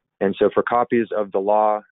 And so for copies of the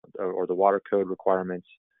law or the Water Code requirements,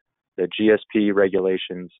 the GSP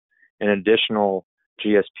regulations, and additional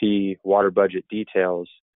GSP water budget details,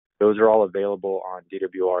 those are all available on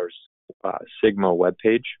DWR's SGMA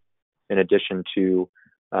webpage, in addition to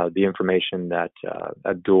the information that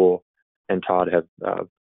Abdul and Todd have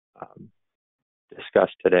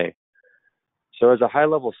discussed today. So as a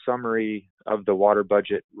high-level summary of the water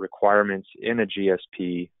budget requirements in a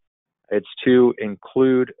GSP, it's to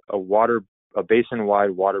include a basin-wide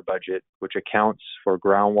water budget which accounts for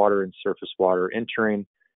groundwater and surface water entering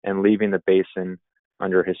and leaving the basin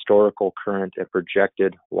under historical, current, and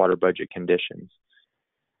projected water budget conditions.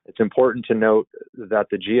 It's important to note that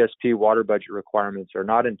the GSP water budget requirements are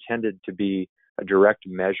not intended to be a direct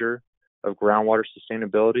measure of groundwater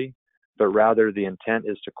sustainability, but rather the intent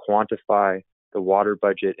is to quantify the water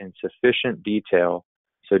budget in sufficient detail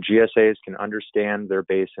so GSAs can understand their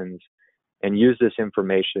basins and use this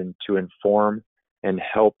information to inform and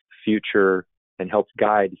help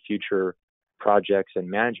guide future projects and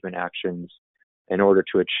management actions in order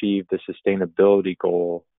to achieve the sustainability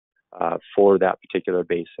goal for that particular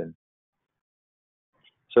basin.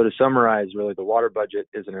 So to summarize, really, the water budget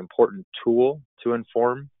is an important tool to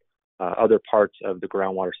inform other parts of the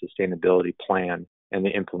groundwater sustainability plan and the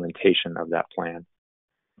implementation of that plan.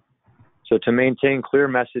 So to maintain clear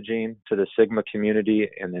messaging to the SGMA community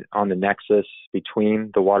and on the nexus between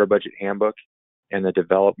the Water Budget Handbook in the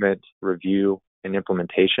development, review, and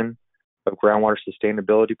implementation of groundwater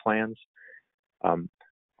sustainability plans.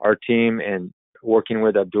 Our team, and working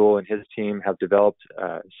with Abdul and his team, have developed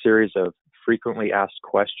a series of frequently asked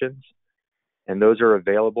questions, and those are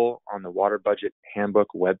available on the Water Budget Handbook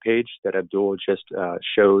webpage that Abdul just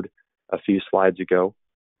showed a few slides ago.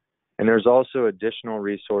 And there's also additional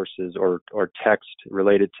resources or text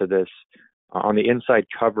related to this on the inside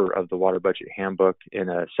cover of the Water Budget Handbook in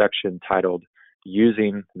a section titled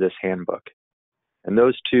Using This Handbook. And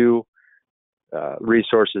those two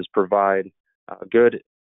resources provide good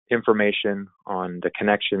information on the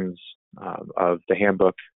connections of the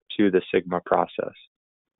handbook to the SGMA process.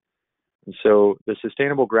 And so the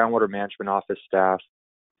Sustainable Groundwater Management Office staff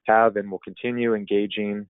have and will continue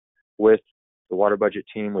engaging with the water budget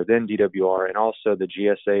team within DWR and also the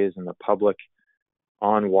GSAs and the public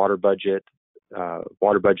on water budgets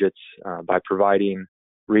by providing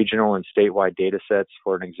regional and statewide data sets.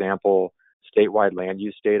 For an example, statewide land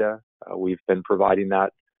use data. We've been providing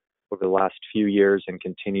that over the last few years and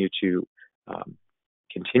continue to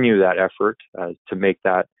continue that effort to make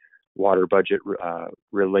that water budget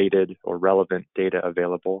related or relevant data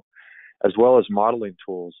available, as well as modeling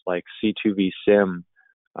tools like C2V Sim,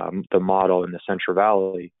 the model in the Central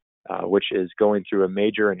Valley, which is going through a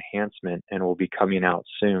major enhancement and will be coming out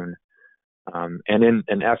soon. And in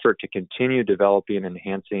an effort to continue developing and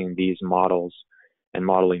enhancing these models and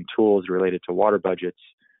modeling tools related to water budgets,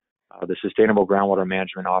 the Sustainable Groundwater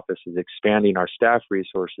Management Office is expanding our staff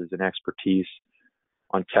resources and expertise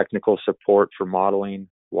on technical support for modeling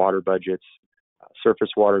water budgets,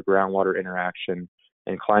 surface water, groundwater interaction,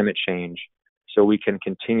 and climate change, so we can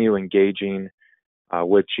continue engaging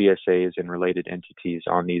with GSAs and related entities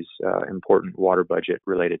on these important water budget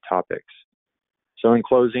related topics. So in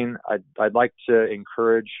closing, I'd like to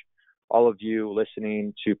encourage all of you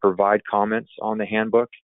listening to provide comments on the handbook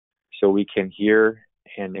so we can hear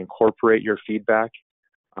and incorporate your feedback,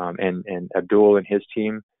 and Abdul and his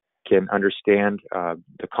team can understand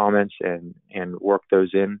the comments and work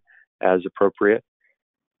those in as appropriate.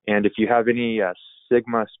 And if you have any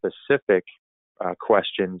SGMA specific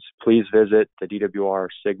questions, please visit the DWR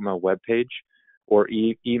SGMA webpage or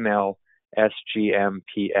email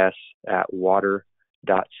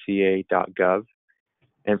sgmps@water.ca.gov.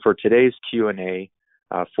 And for today's Q&A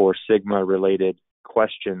for SGMA related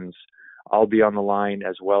questions, I'll be on the line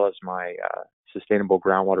as well as my Sustainable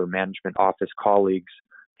Groundwater Management Office colleagues,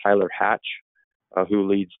 Tyler Hatch, who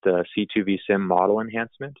leads the C2V Sim model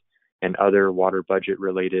enhancement and other water budget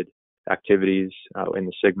related activities in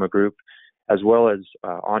the SGMA group, as well as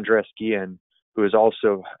Andres Guillen, who is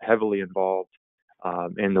also heavily involved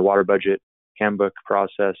in the water budget handbook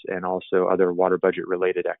process and also other water budget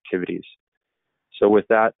related activities. So with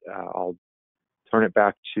that, I'll turn it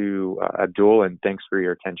back to Abdul, and thanks for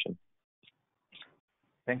your attention.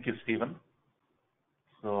 Thank you, Stephen.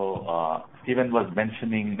 So Stephen was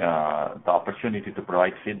mentioning the opportunity to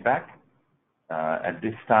provide feedback. At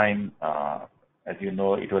this time, as you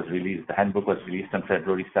know, it was released, the handbook was released on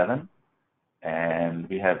February 7th, and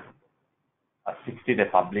we have a 60-day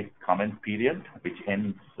public comment period, which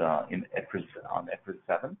ends on April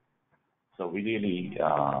 7th. So we really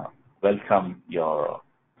welcome your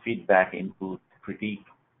feedback, input, critique,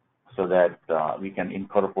 so that we can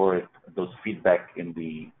incorporate those feedback in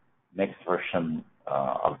the next version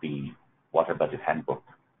of the Water Budget Handbook.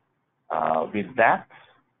 With that,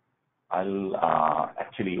 I'll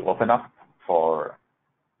actually open up for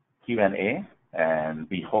Q&A, and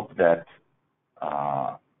we hope that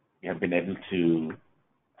you have been able to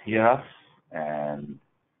hear us, and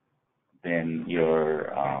then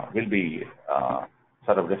we'll be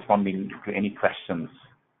sort of responding to any questions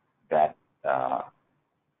that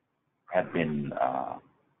have been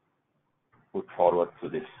put forward to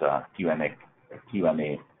this Q&A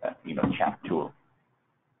chat tool.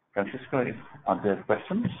 Francisco, are there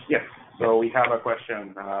questions? Yes. So we have a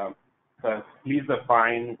question. Says, please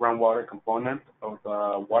define groundwater component of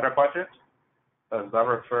the water budget. Does that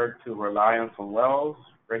refer to reliance on wells,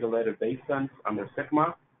 regulated basins under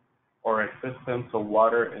SGMA, or existence of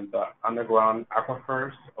water in the underground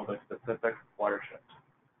aquifers of a specific watershed?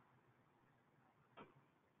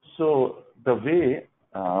 So the way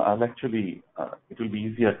I'll actually, it will be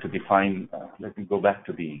easier to define. Let me go back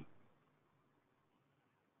to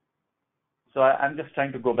so I'm just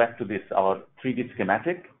trying to go back to this, our 3D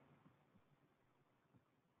schematic.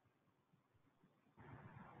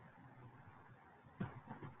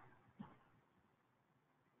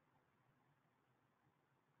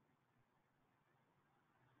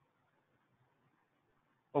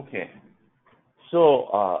 Okay.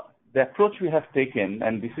 So the approach we have taken,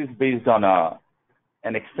 and this is based on a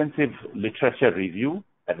an extensive literature review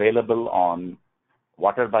available on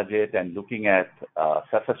water budget and looking at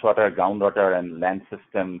surface water, groundwater, and land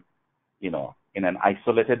system, in an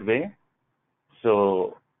isolated way.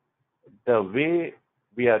 So the way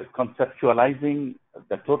we are conceptualizing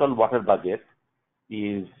the total water budget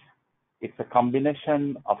is it's a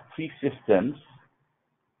combination of three systems,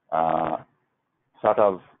 sort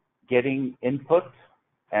of getting input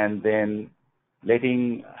and then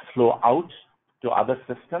letting flow out to other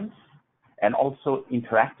systems and also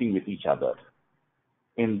interacting with each other.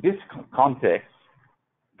 In this context,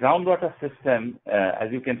 groundwater system,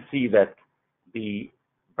 as you can see that the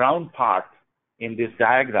brown part in this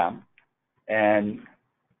diagram, and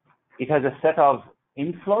it has a set of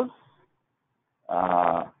inflows.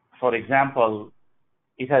 For example,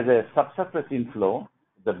 it has a subsurface inflow,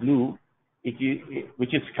 the blue,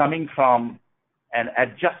 which is coming from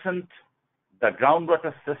the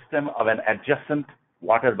groundwater system of an adjacent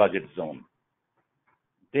water budget zone.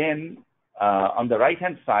 Then on the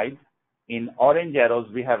right-hand side, in orange arrows,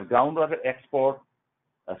 we have groundwater export,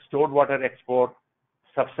 stored water export,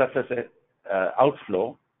 subsurface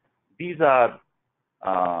outflow. These are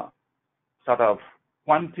sort of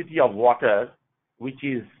quantity of water which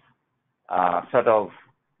is sort of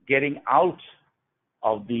getting out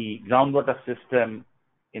of the groundwater system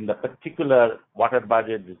in the particular water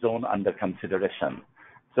budget zone under consideration.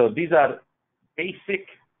 So these are basic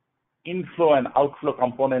inflow and outflow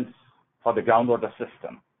components for the groundwater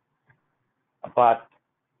system. But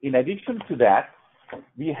in addition to that,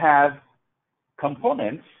 we have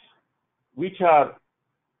components which are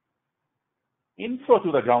inflow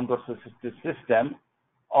to the groundwater system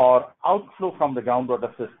or outflow from the groundwater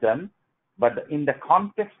system, but in the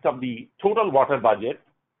context of the total water budget,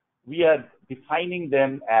 we are defining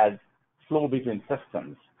them as flow between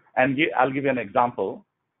systems. And I'll give you an example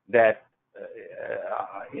that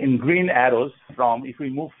in green arrows, if we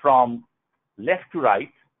move from left to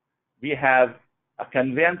right, we have a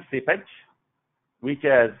conveyance seepage, which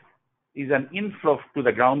is an inflow to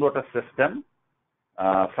the groundwater system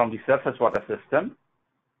from the surface water system.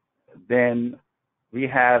 Then we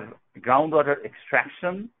have groundwater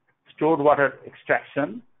extraction, stored water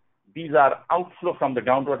extraction. These are outflow from the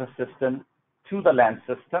groundwater system to the land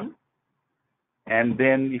system. And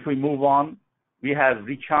then if we move on, we have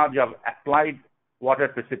recharge of applied water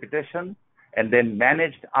precipitation and then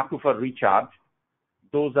managed aquifer recharge.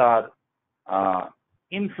 Those are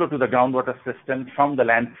inflow to the groundwater system from the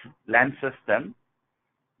land system.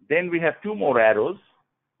 Then we have two more arrows,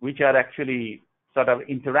 which are actually sort of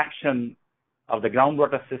interaction of the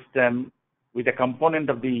groundwater system with a component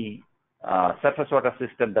of the surface water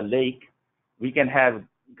system, the lake. We can have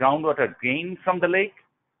groundwater gain from the lake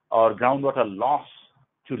or groundwater loss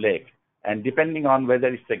to lake. And depending on whether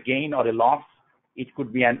it's a gain or a loss, it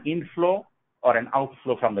could be an inflow or an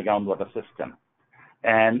outflow from the groundwater system.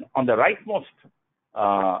 And on the rightmost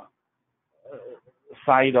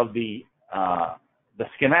side of the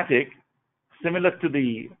schematic, similar to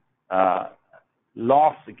the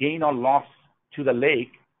gain or loss to the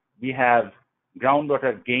lake, we have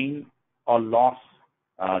groundwater gain or loss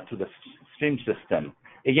to the stream system.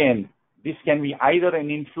 Again, this can be either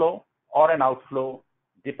an inflow or an outflow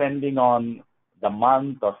depending on the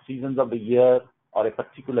month or seasons of the year or a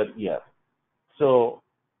particular year. So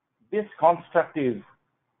this construct is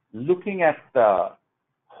looking at the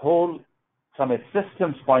whole from a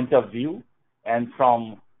systems point of view and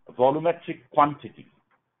from volumetric quantity.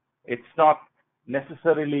 It's not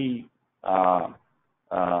necessarily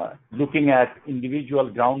looking at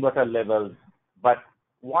individual groundwater levels, but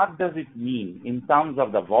what does it mean in terms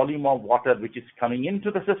of the volume of water which is coming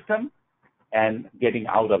into the system and getting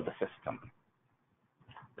out of the system?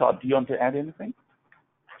 Todd, do you want to add anything?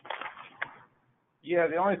 Yeah,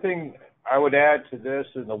 the only thing I would add to this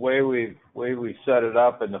and the way we set it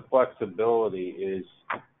up and the flexibility is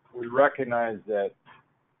we recognize that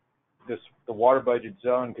the water budget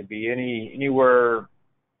zone could be anywhere,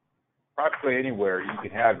 practically anywhere. You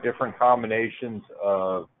can have different combinations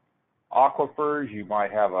of aquifers. You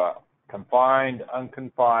might have a confined,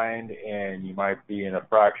 unconfined, and you might be in a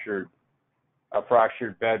fractured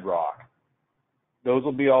bedrock. Those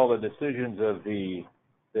will be all the decisions of the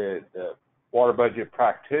water budget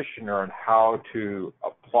practitioner on how to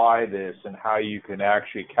apply this and how you can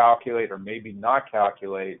actually calculate or maybe not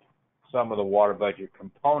calculate some of the water budget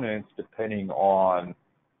components depending on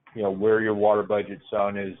where your water budget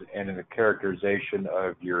zone is and in the characterization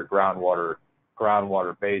of your groundwater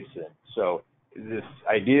basin. So this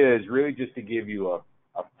idea is really just to give you a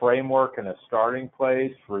framework and a starting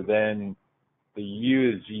place for then the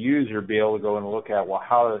user be able to go and look at, well,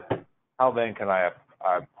 how then can I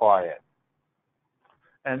I'm quiet.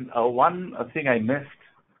 And one thing I missed,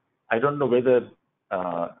 I don't know whether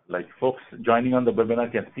like folks joining on the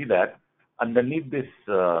webinar can see that underneath this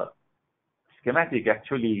schematic,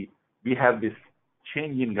 actually, we have this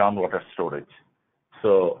change in groundwater storage.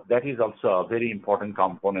 So that is also a very important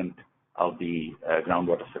component of the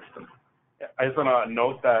groundwater system. I just want to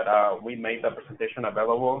note that we made the presentation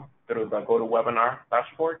available through the GoToWebinar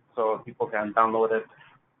dashboard, so people can download it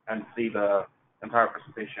and see the entire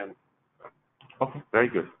presentation. Okay, very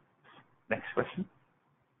good. Next question.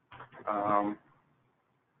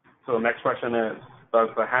 So the next question is, does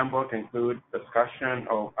the handbook include discussion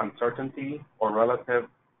of uncertainty or relative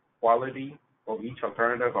quality of each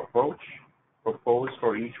alternative approach proposed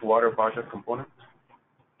for each water budget component?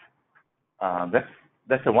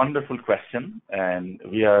 That's a wonderful question, and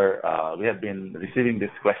we have been receiving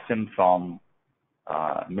this question from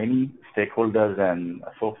many stakeholders and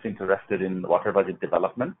folks interested in water budget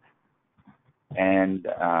development. And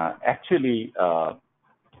actually,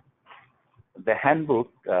 the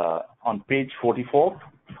handbook on page 44,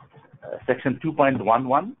 section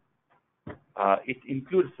 2.11, it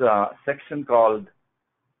includes a section called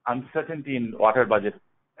Uncertainty in Water Budget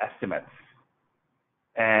Estimates.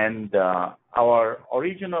 And our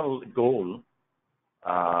original goal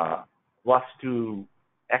was to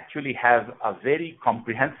actually have a very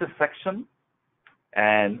comprehensive section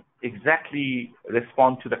and exactly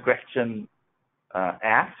respond to the question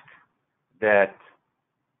asked, that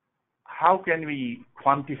how can we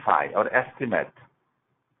quantify or estimate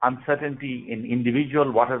uncertainty in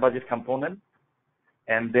individual water budget components,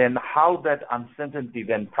 and then how that uncertainty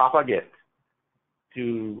then propagates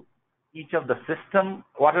to each of the system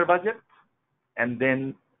water budgets and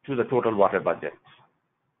then to the total water budget.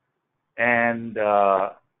 And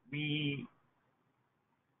we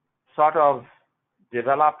sort of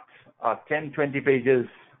developed a 10, 20 pages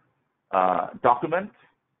document,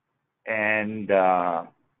 and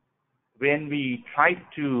when we tried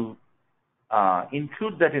to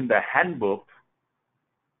include that in the handbook,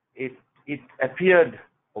 it appeared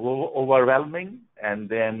overwhelming, and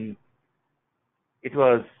then it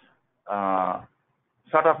was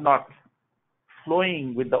sort of not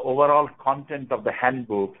flowing with the overall content of the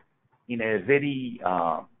handbook in a very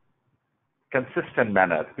consistent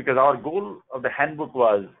manner, because our goal of the handbook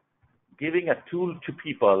was giving a tool to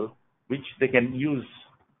people which they can use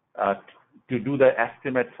to do the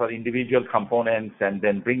estimates for individual components and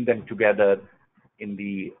then bring them together in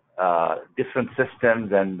the different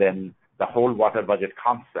systems and then the whole water budget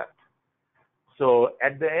concept. So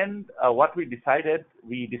at the end, what we decided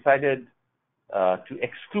to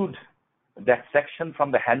exclude that section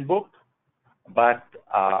from the handbook, but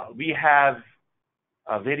we have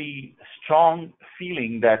a very strong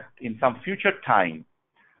feeling that in some future time,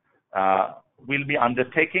 we'll be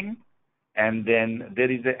undertaking, and then there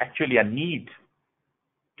is actually a need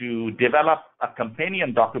to develop a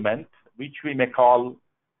companion document, which we may call,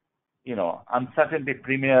 Uncertainty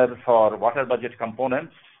Primer for Water Budget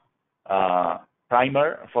Components,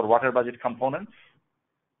 Primer for Water Budget Components.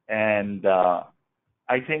 And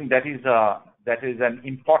I think that is an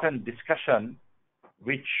important discussion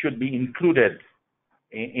which should be included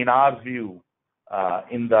in our view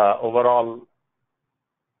in the overall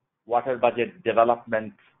water budget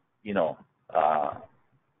development,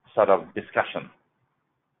 sort of discussion.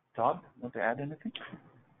 Todd, want to add anything?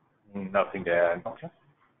 Nothing to add. Okay.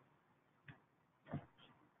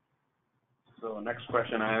 So next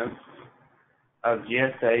question is, as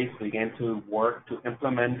GSAs begin to work to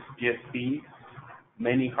implement GSPs,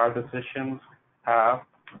 many hard decisions have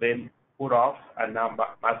been put off and now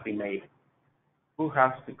must be made. Who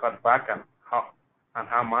has to cut back and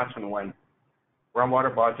how much and when?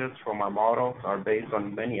 Groundwater budgets from our models are based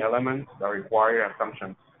on many elements that require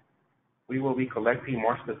assumptions. We will be collecting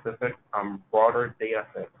more specific and broader data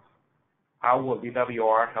sets. How will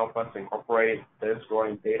DWR help us incorporate this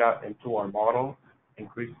growing data into our model,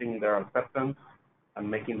 increasing their acceptance and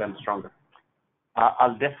making them stronger?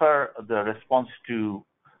 I'll defer the response to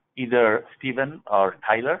either Stephen or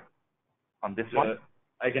Tyler on this one.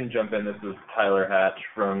 I can jump in. This is Tyler Hatch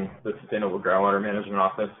from the Sustainable Groundwater Management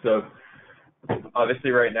Office. So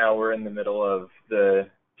obviously right now we're in the middle of the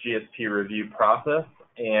GSP review process,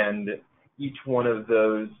 and each one of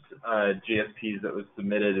those GSPs that was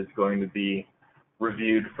submitted is going to be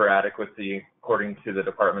reviewed for adequacy according to the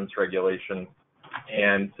department's regulations.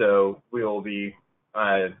 And so we will be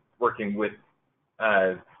working with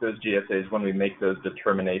those GSAs when we make those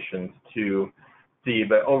determinations to see.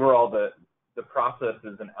 But overall, the process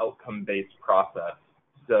is an outcome-based process.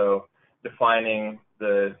 So defining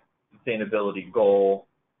the sustainability goal,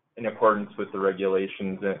 in accordance with the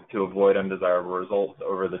regulations to avoid undesirable results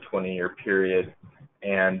over the 20-year period,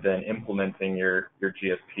 and then implementing your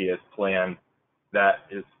GSP as planned, that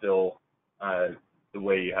is still the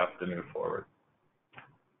way you have to move forward.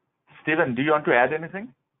 Stephen, do you want to add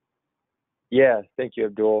anything? Yeah, thank you,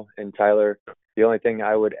 Abdul and Tyler. The only thing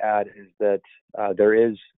I would add is that there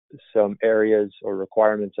is some areas or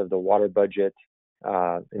requirements of the water budget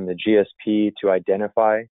in the GSP to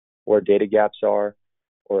identify where data gaps are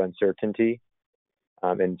or uncertainty.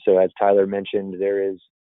 And so, as Tyler mentioned, there is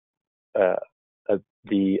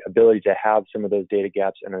the ability to have some of those data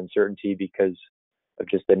gaps and uncertainty because of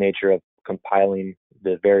just the nature of compiling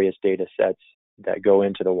the various data sets that go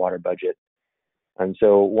into the water budget. And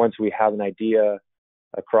so once we have an idea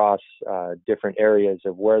across different areas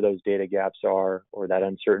of where those data gaps are or that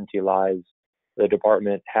uncertainty lies, the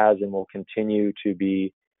department has and will continue to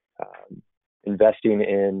be investing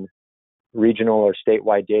in regional or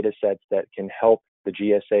statewide data sets that can help the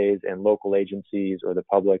GSAs and local agencies or the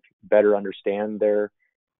public better understand their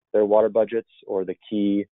water budgets or the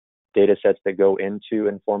key data sets that go into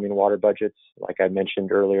informing water budgets. Like I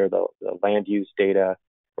mentioned earlier, the land use data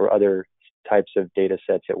or other types of data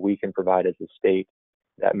sets that we can provide as a state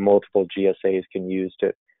that multiple GSAs can use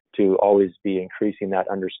to always be increasing that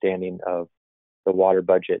understanding of the water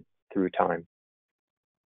budget through time.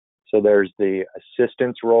 So there's the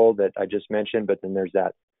assistance role that I just mentioned, but then there's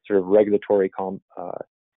that sort of regulatory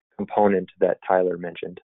component that Tyler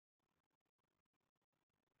mentioned.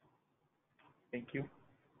 Thank you.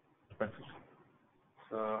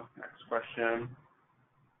 So next question.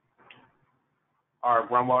 Are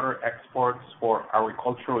groundwater exports for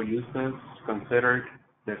agricultural uses considered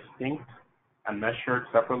distinct and measured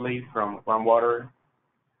separately from groundwater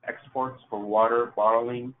exports for water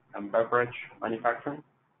bottling and beverage manufacturing?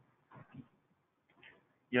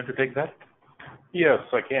 You want to take that? Yes,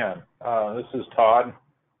 I can. This is Todd.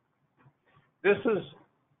 This is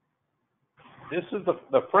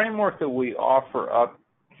the framework that we offer up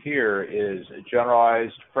here is a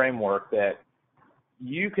generalized framework that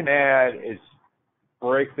you can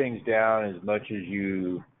break things down as much as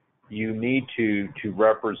you need to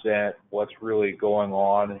represent what's really going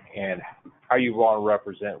on and how you want to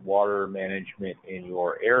represent water management in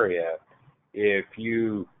your area. If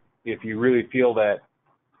you really feel that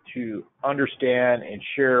to understand and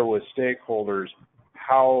share with stakeholders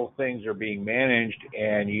how things are being managed,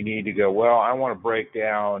 and you need to go, well, I want to break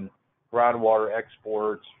down groundwater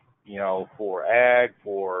exports, for ag,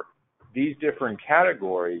 for these different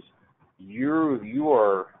categories, you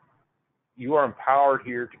are empowered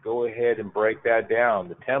here to go ahead and break that down.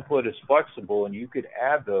 The template is flexible, and you could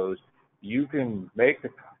add those. You can make the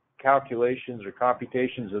calculations or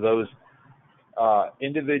computations of those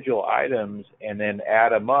individual items and then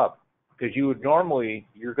add them up, because you're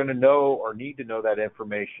going to know or need to know that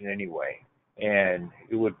information anyway, and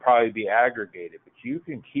it would probably be aggregated, but you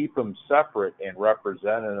can keep them separate and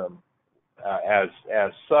represent them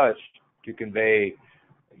as such to convey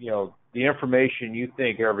the information you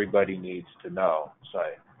think everybody needs to know. So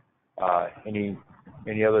any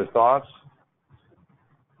other thoughts?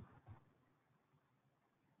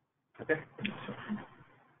 Okay.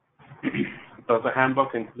 Does the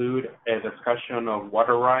handbook include a discussion of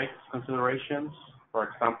water rights considerations? For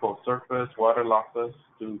example, surface water losses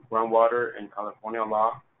to groundwater in California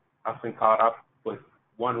law has been caught up with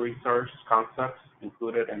one research concepts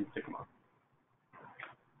included in SIGMA.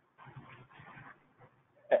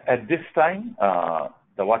 At this time,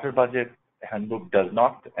 the water budget handbook does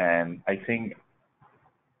not, and I think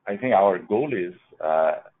our goal is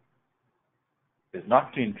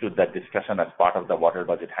not to include that discussion as part of the water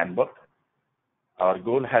budget handbook. Our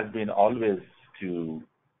goal has been always to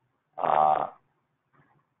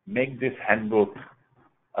make this handbook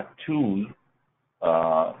a tool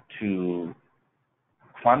to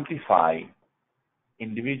quantify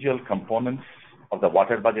individual components of the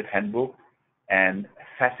water budget handbook and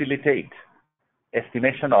facilitate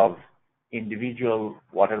estimation of individual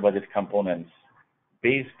water budget components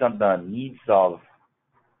based on the needs of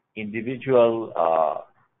individual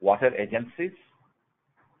water agencies,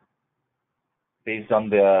 based on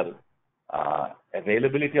their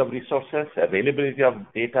availability of resources, availability of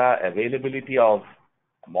data, availability of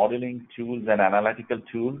modeling tools and analytical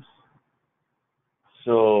tools.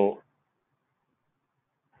 So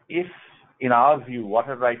if, in our view,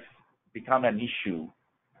 water rights become an issue,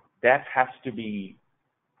 that has to be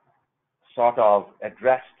sort of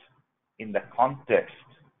addressed in the context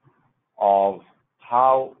of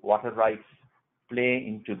how water rights play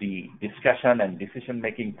into the discussion and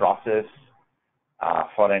decision-making process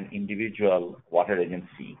for an individual water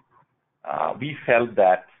agency. We felt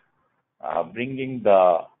that bringing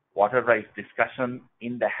the water rights discussion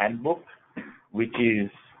in the handbook, which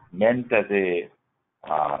is meant as a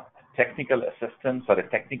technical assistance or a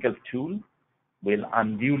technical tool, will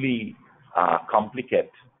unduly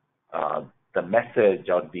complicate the message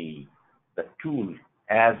or the tool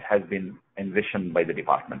as has been envisioned by the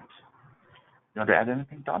department. You want to add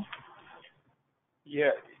anything, Tom?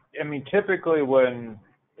 Yeah, I mean, typically when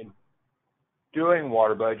doing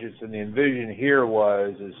water budgets, and the envision here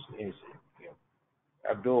is you know,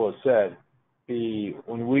 Abdullah said,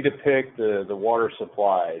 when we depict the water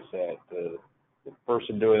supplies, that the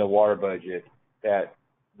person doing the water budget, that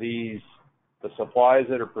the supplies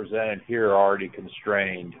that are presented here are already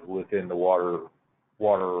constrained within the water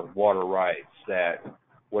rights, that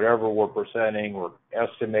whatever we're presenting, we're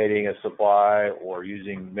estimating a supply or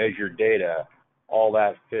using measured data, all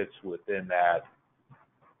that fits within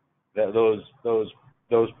those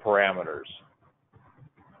parameters.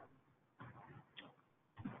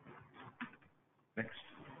 Next.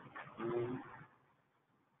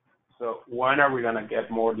 So when are we going to get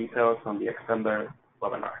more details on the extended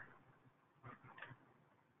webinar?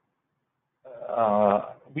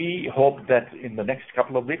 We hope that in the next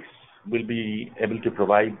couple of weeks, we'll be able to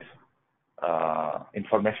provide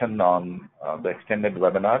information on the extended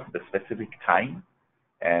webinar, the specific time,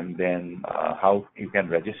 and then how you can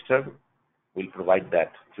register. We'll provide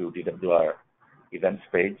that to DWR events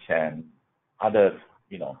page and other,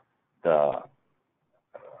 the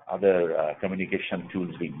other communication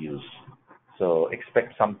tools we use. So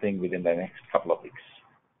expect something within the next couple of weeks.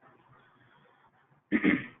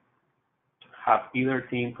 Have either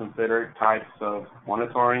team considered types of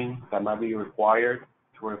monitoring that might be required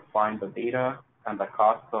to refine the data and the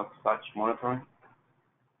cost of such monitoring?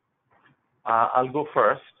 I'll go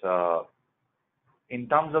first. In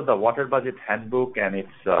terms of the water budget handbook and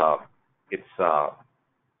its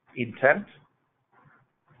intent,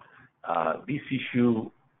 this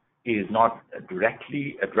issue is not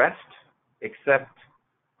directly addressed, except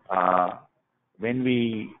when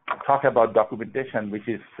we talk about documentation, which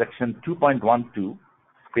is section 2.12,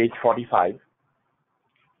 page 45.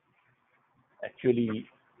 Actually,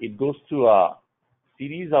 it goes through a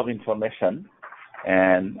series of information,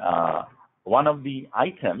 and one of the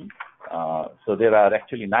items, so there are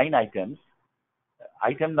actually 9 items.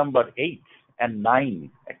 Item number 8 and 9,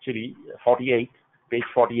 actually 48, page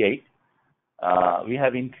 48, we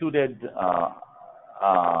have included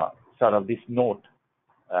sort of this note,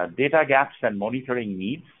 data gaps and monitoring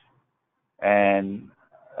needs, and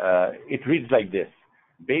it reads like this: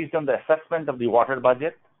 based on the assessment of the water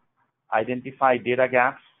budget, identify data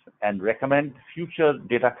gaps and recommend future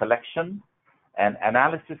data collection and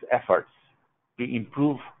analysis efforts to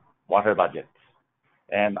improve water budgets.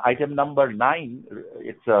 And item number 9,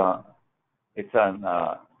 it's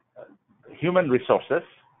human resources.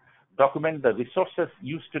 Document the resources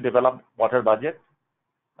used to develop water budget.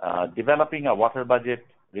 Developing a water budget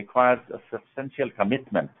requires a substantial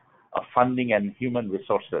commitment of funding and human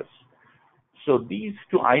resources. So these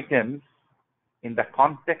 2 items, in the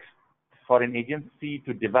context for an agency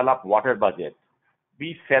to develop water budget,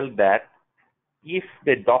 we felt that if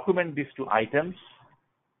they document these 2 items,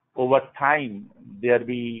 over time there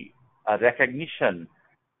be a recognition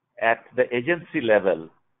at the agency level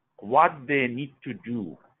what they need to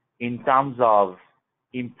do in terms of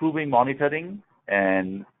improving monitoring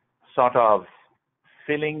and sort of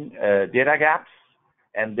filling data gaps,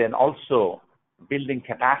 and then also building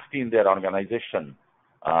capacity in their organization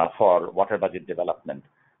for water budget development.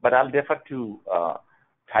 But I'll defer to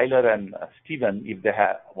Tyler and Stephen if they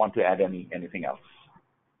want to add anything else.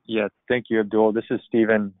 Yeah, thank you, Abdul. This is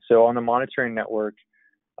Stephen. So on the monitoring network,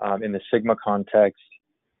 in the Sigma context,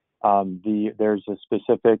 there's a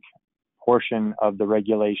specific portion of the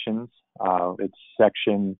regulations. It's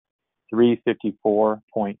section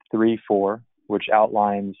 354.34, which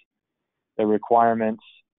outlines the requirements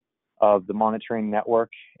of the monitoring network.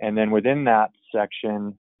 And then within that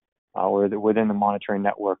section, within the monitoring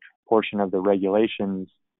network portion of the regulations,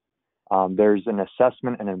 there's an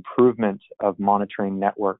assessment and improvement of monitoring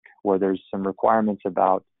network, where there's some requirements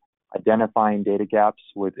about identifying data gaps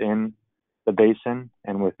within the basin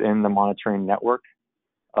and within the monitoring network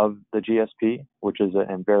of the GSP, which is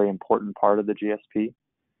a very important part of the GSP.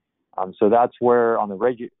 So that's where on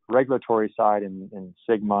the regulatory side in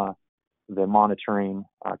Sigma, the monitoring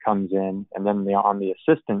comes in. And then on the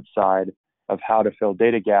assistance side of how to fill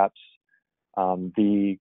data gaps,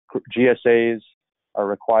 the GSAs are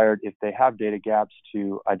required, if they have data gaps,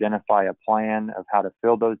 to identify a plan of how to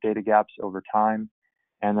fill those data gaps over time.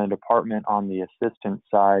 And the department on the assistance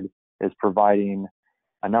side is providing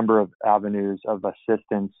a number of avenues of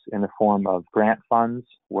assistance in the form of grant funds,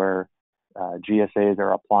 where GSAs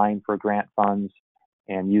are applying for grant funds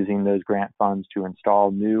and using those grant funds to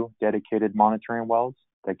install new dedicated monitoring wells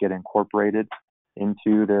that get incorporated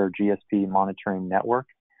into their GSP monitoring network.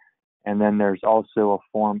 And then there's also a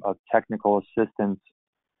form of technical assistance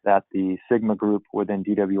that the Sigma group within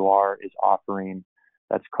DWR is offering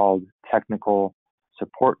that's called technical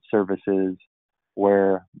support services,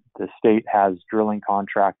 where the state has drilling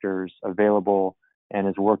contractors available and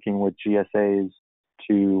is working with GSAs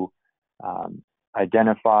to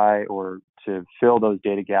identify or to fill those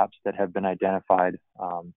data gaps that have been identified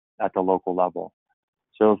at the local level.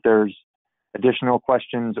 So if there's additional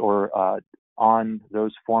questions or on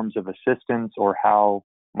those forms of assistance or how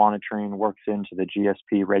monitoring works into the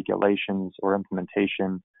GSP regulations or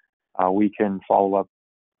implementation, we can follow up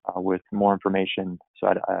with more information. So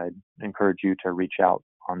I'd encourage you to reach out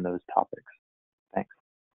on those topics. Thanks.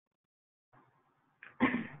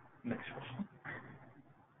 Next question.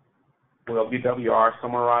 Will DWR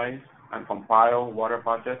summarize and compile water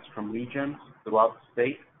budgets from regions throughout the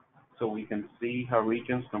state so we can see how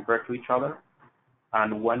regions compare to each other?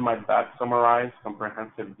 And when might that summarized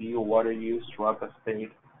comprehensive view of water use throughout the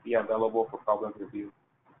state be available for public review?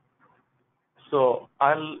 So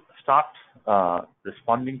I'll start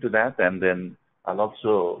responding to that, and then I'll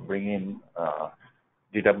also bring in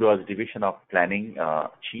DWR's Division of Planning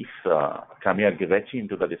Chief Camille Givetti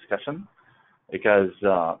into the discussion, because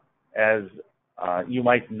as you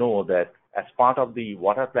might know that as part of the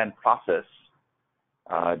water plan process,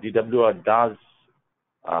 DWR does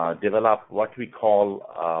develop what we call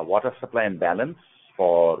water supply and balance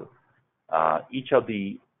for each of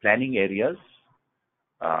the planning areas,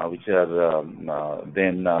 which are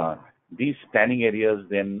then these planning areas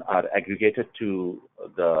then are aggregated to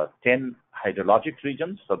the 10 hydrologic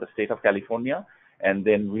regions of the state of California, and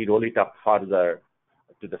then we roll it up further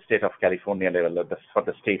to the state of California level for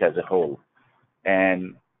the state as a whole.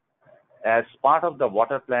 And as part of the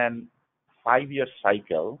water plan 5-year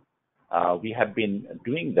cycle, we have been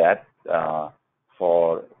doing that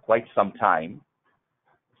for quite some time.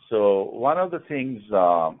 So one of the things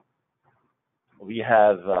we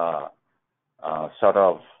have sort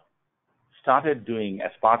of started doing as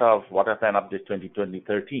part of Water Plan Update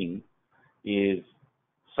 2013 is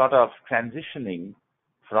sort of transitioning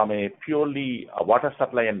from a purely water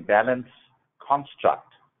supply and balance construct,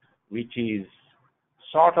 which is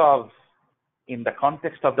sort of in the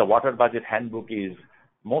context of the water budget handbook is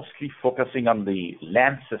mostly focusing on the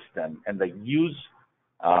land system and the use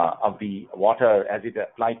of the water as it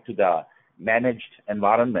applied to the managed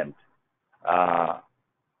environment.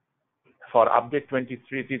 For Update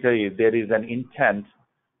 2023, there is an intent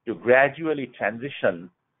to gradually transition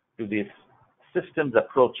to this systems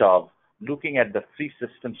approach of looking at the three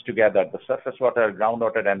systems together, the surface water,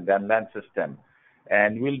 groundwater, and then land system.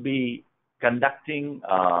 And we'll be conducting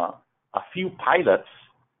a few pilots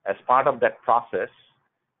as part of that process,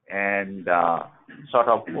 and sort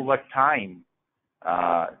of over time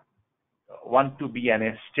want to be in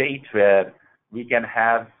a state where we can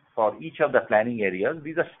have for each of the planning areas,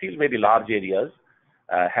 these are still very large areas,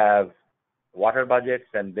 have water budgets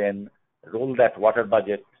and then roll that water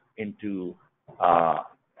budget into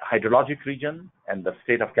hydrologic region and the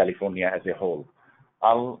state of California as a whole.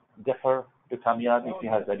 I'll defer to Kamyar if he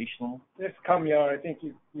has additional. This Kamyar, I think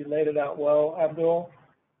you laid it out well, Abdul.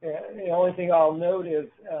 The only thing I'll note is,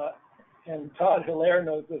 and Todd Hilaire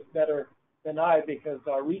knows this better than I, because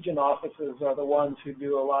our region offices are the ones who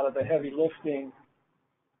do a lot of the heavy lifting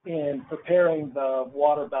in preparing the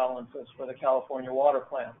water balances for the California Water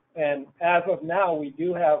Plan. And as of now, we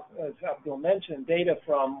do have, as Abdul mentioned, data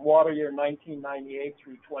from water year 1998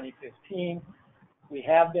 through 2015. We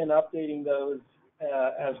have been updating those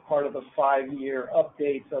as part of the 5-year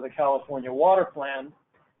updates of the California Water Plan.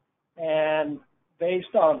 And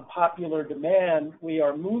based on popular demand, we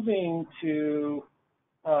are moving to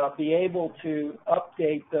be able to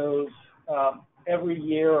update those every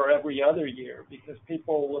year or every other year, because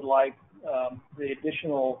people would like the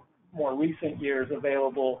additional more recent years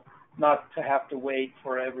available, not to have to wait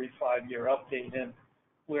for every 5-year update. And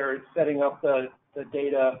we're setting up the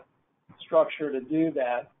data structure to do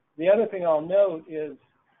that. The other thing I'll note is,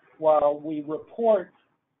 while we report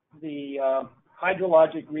the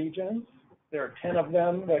hydrologic regions, there are 10 of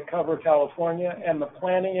them that cover California, and the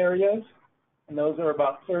planning areas, and those are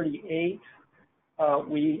about 38.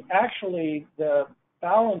 We actually, the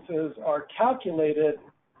balances are calculated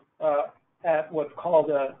at what's called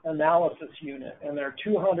an analysis unit, and there are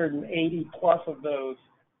 280 plus of those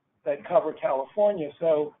that cover California.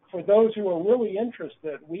 So for those who are really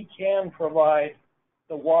interested, we can provide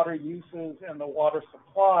the water uses and the water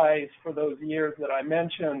supplies for those years that I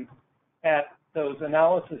mentioned at those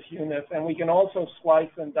analysis units, and we can also slice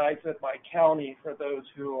and dice it by county for those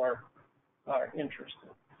who are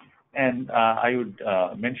interested. And I would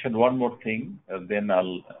mention one more thing, then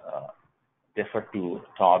I'll defer to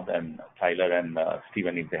Todd and Tyler and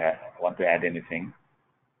Stephen if they want to add anything.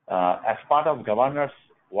 As part of Governor's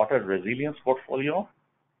Water Resilience Portfolio,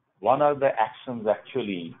 one of the actions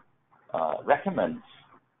actually recommends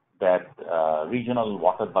that regional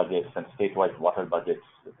water budgets and statewide water budgets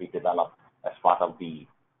be developed as part of the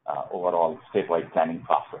overall statewide planning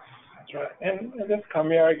process. That's right. And this is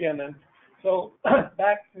Kamir again. And so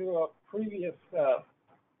back to a previous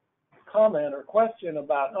comment or question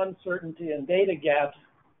about uncertainty and data gaps.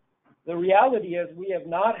 The reality is we have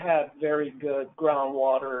not had very good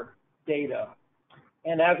groundwater data.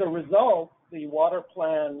 And as a result, the water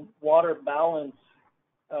plan, water balance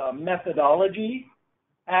methodology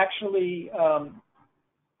actually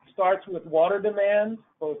starts with water demand,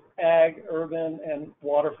 both ag, urban, and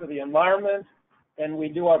water for the environment. And we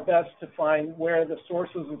do our best to find where the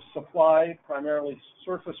sources of supply, primarily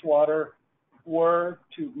surface water, were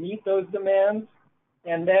to meet those demands.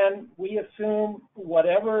 And then we assume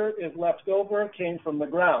whatever is left over came from the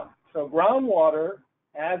ground. So groundwater,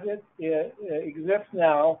 as it exists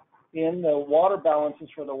now in the water balances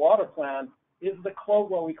for the water plan, is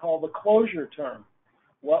what we call the closure term.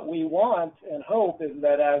 What we want and hope is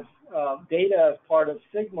that as data as part of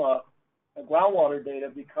SGMA, groundwater data,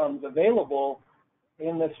 becomes available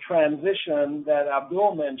in this transition that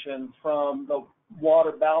Abdul mentioned from the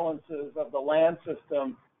water balances of the land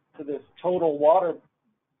system to this total water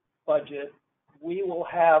budget, we will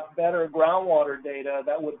have better groundwater data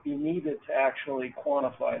that would be needed to actually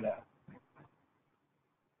quantify that.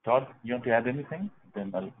 Todd, you want to add anything?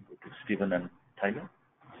 Then I'll go to Stephen and Tyler.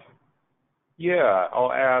 Yeah,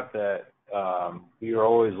 I'll add that we are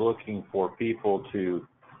always looking for people to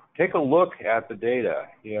take a look at the data.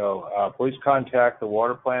 Please contact the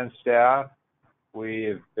water plan staff. We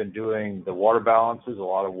have been doing the water balances, a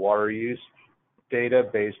lot of water use data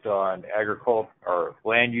based on agriculture or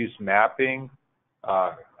land use mapping,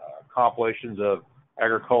 compilations of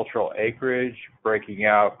agricultural acreage, breaking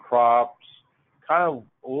out crops, kind of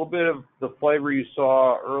a little bit of the flavor you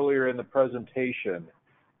saw earlier in the presentation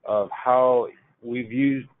of how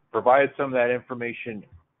we've provided some of that information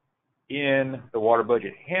in the Water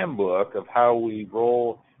Budget Handbook of how we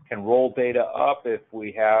can roll data up if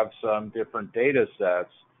we have some different data sets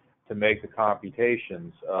to make the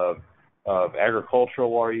computations of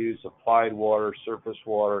agricultural water use, applied water, surface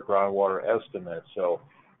water, groundwater estimates. So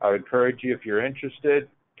I would encourage you, if you're interested,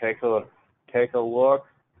 take a look.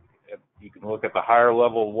 You can look at the higher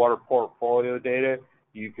level water portfolio data.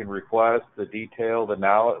 You can request the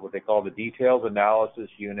what they call the detailed analysis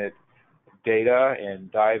unit data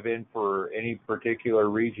and dive in for any particular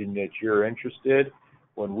region that you're interested.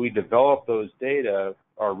 When we develop those data,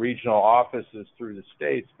 our regional offices through the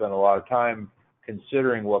state spend a lot of time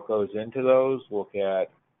considering what goes into those, look at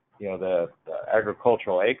the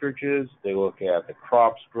agricultural acreages, they look at the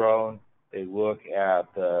crops grown, they look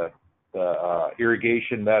at the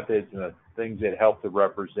irrigation methods and the things that help to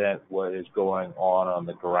represent what is going on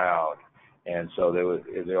the ground. And so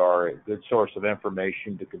they are a good source of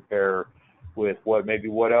information to compare with what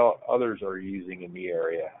others are using in the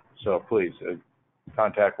area. So please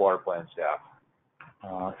contact water plan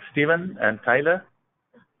staff. Stephen and Tyler,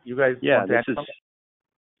 you guys want to add something?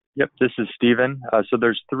 This is Stephen. So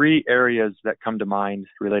there's three areas that come to mind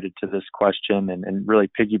related to this question and really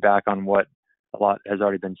piggyback on what a lot has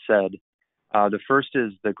already been said. The first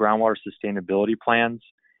is the groundwater sustainability plans.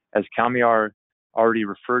 As Kamir already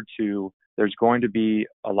referred to, there's going to be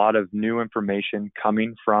a lot of new information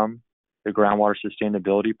coming from the groundwater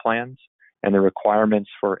sustainability plans and the requirements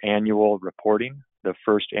for annual reporting, the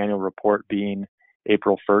first annual report being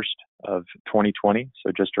April 1st of 2020,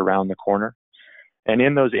 so just around the corner. And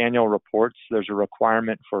in those annual reports, there's a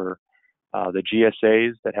requirement for the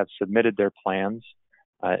GSAs that have submitted their plans,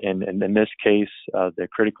 and in this case, the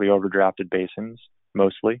critically overdrafted basins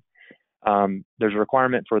mostly. There's a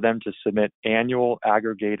requirement for them to submit annual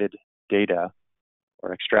aggregated data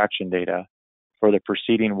or extraction data for the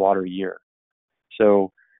preceding water year.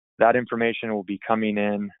 So that information will be coming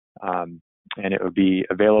in, and it will be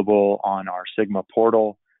available on our SGMA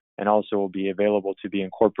portal, and also will be available to be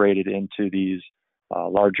incorporated into these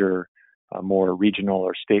larger, more regional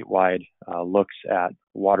or statewide looks at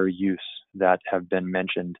water use that have been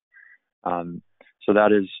mentioned. So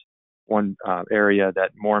that is one area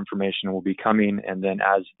that more information will be coming. And then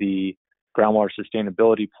as the groundwater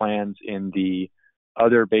sustainability plans in the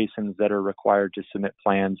other basins that are required to submit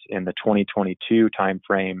plans in the 2022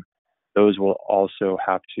 timeframe, those will also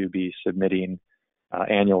have to be submitting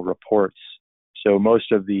annual reports. So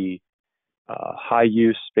most of the high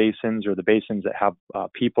use basins, or the basins that have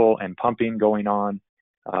people and pumping going on,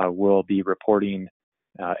 will be reporting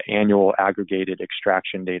annual aggregated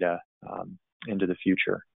extraction data into the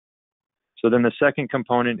future. So then the second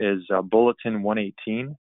component is Bulletin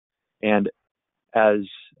 118. And as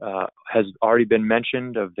has already been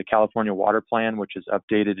mentioned, of the California Water Plan, which is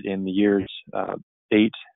updated in the years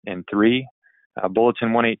 8 and 3.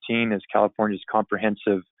 Bulletin 118 is California's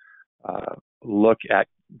comprehensive look at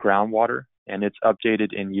groundwater, and it's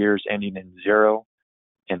updated in years ending in 0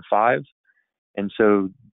 and 5. And so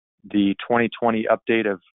the 2020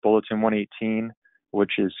 update of Bulletin 118,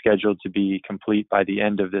 which is scheduled to be complete by the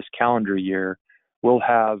end of this calendar year, will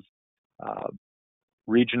have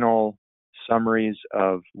regional summaries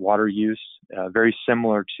of water use, very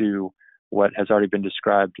similar to what has already been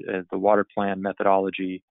described as the water plan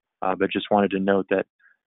methodology, but just wanted to note that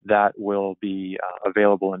that will be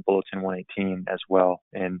available in Bulletin 118 as well,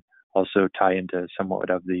 and also tie into somewhat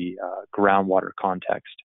of the groundwater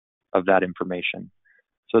context of that information.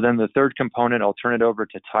 So then the third component, I'll turn it over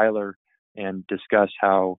to Tyler and discuss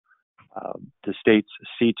how the state's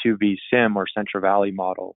C2V SIM, or Central Valley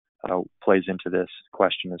model, plays into this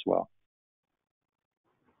question as well.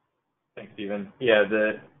 Thanks, Stephen. Yeah,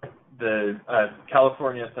 the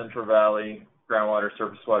California Central Valley Groundwater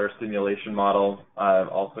Surface Water Simulation Model,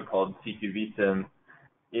 also called C2V SIM,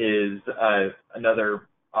 is another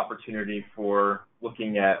opportunity for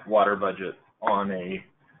looking at water budgets on a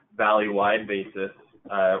valley-wide basis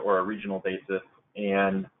or a regional basis.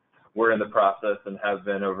 And we're in the process, and have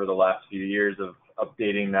been over the last few years, of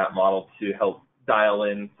updating that model to help dial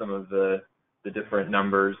in some of the different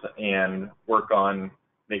numbers and work on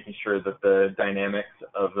making sure that the dynamics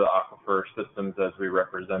of the aquifer systems as we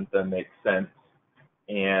represent them make sense.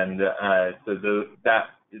 And so that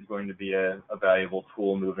is going to be a valuable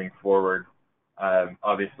tool moving forward.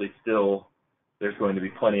 Obviously, still, there's going to be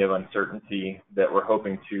plenty of uncertainty that we're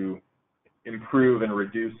hoping to improve and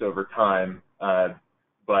reduce over time,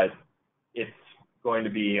 but it's going to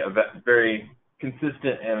be a very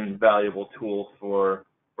consistent and valuable tool for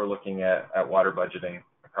looking at water budgeting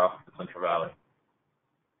across the Central Valley.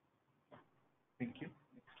 Thank you.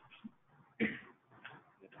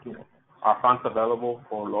 Are funds available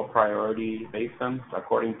for low priority basins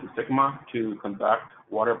according to SGMA to conduct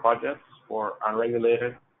water budgets for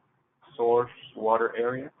unregulated source water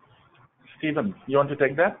areas? Stephen, you want to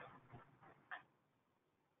take that?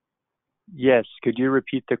 Yes, could you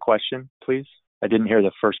repeat the question, please? I didn't hear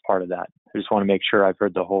the first part of that. I just want to make sure I've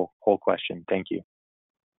heard the whole question. Thank you.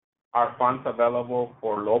 Are funds available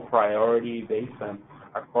for low priority basins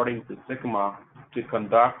according to SGMA to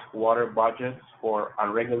conduct water budgets for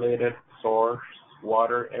unregulated source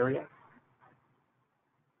water areas?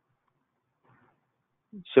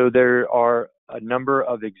 So there are a number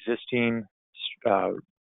of existing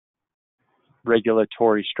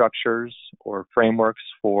regulatory structures or frameworks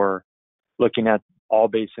for looking at all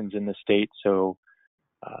basins in the state. So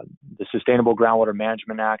the Sustainable Groundwater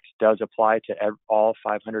Management Act does apply to all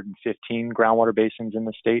 515 groundwater basins in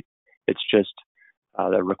the state. It's just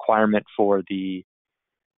the requirement for the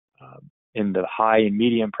in the high and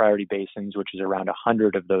medium priority basins, which is around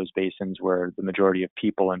 100 of those basins where the majority of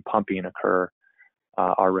people and pumping occur,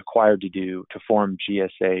 are required to form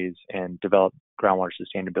GSAs and develop groundwater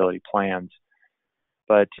sustainability plans.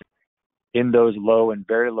 But in those low and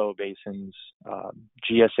very low basins,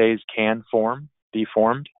 GSAs can be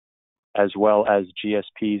formed, as well as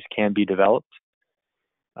GSPs can be developed.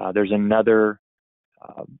 There's another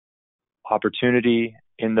opportunity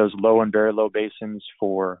in those low and very low basins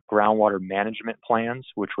for groundwater management plans,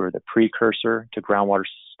 which were the precursor to groundwater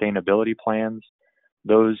sustainability plans.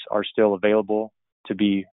 Those are still available to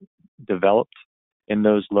be developed in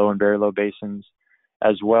those low and very low basins,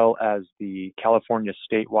 as well as the California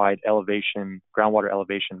statewide groundwater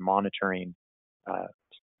elevation monitoring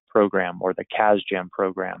program, or the CASGEM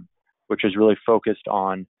program, which is really focused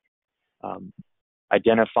on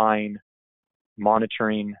identifying,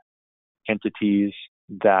 monitoring entities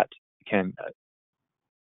that can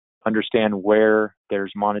understand where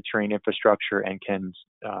there's monitoring infrastructure and can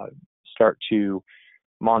start to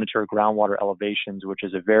monitor groundwater elevations, which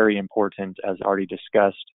is a very important, as already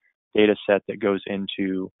discussed, data set that goes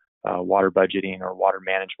into water budgeting or water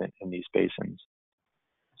management in these basins.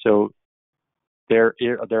 So there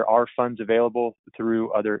are funds available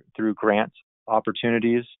through grant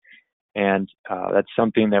opportunities, and that's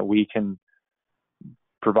something that we can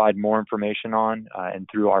provide more information on, and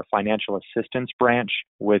through our financial assistance branch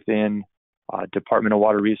within Department of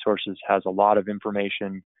Water Resources has a lot of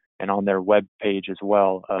information, and on their web page as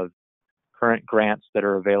well, of current grants that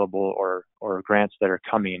are available or grants that are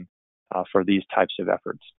coming for these types of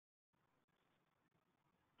efforts.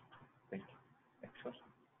 Thank you. Next question.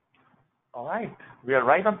 All right, we are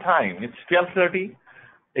right on time. It's 12:30.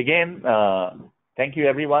 Again, thank you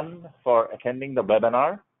everyone for attending the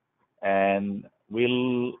webinar, and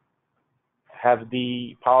we'll have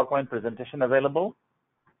the PowerPoint presentation available,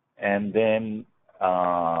 and then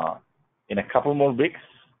in a couple more weeks,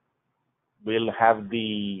 we'll have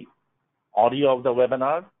the audio of the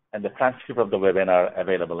webinar and the transcript of the webinar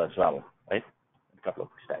available as well, right? In a couple of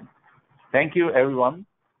weeks' time. Thank you, everyone.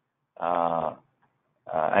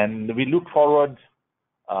 And we look forward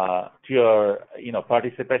to your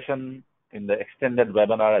participation in the extended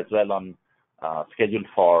webinar as well on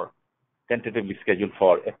tentatively scheduled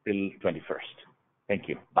for April 21st. Thank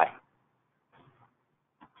you. Bye.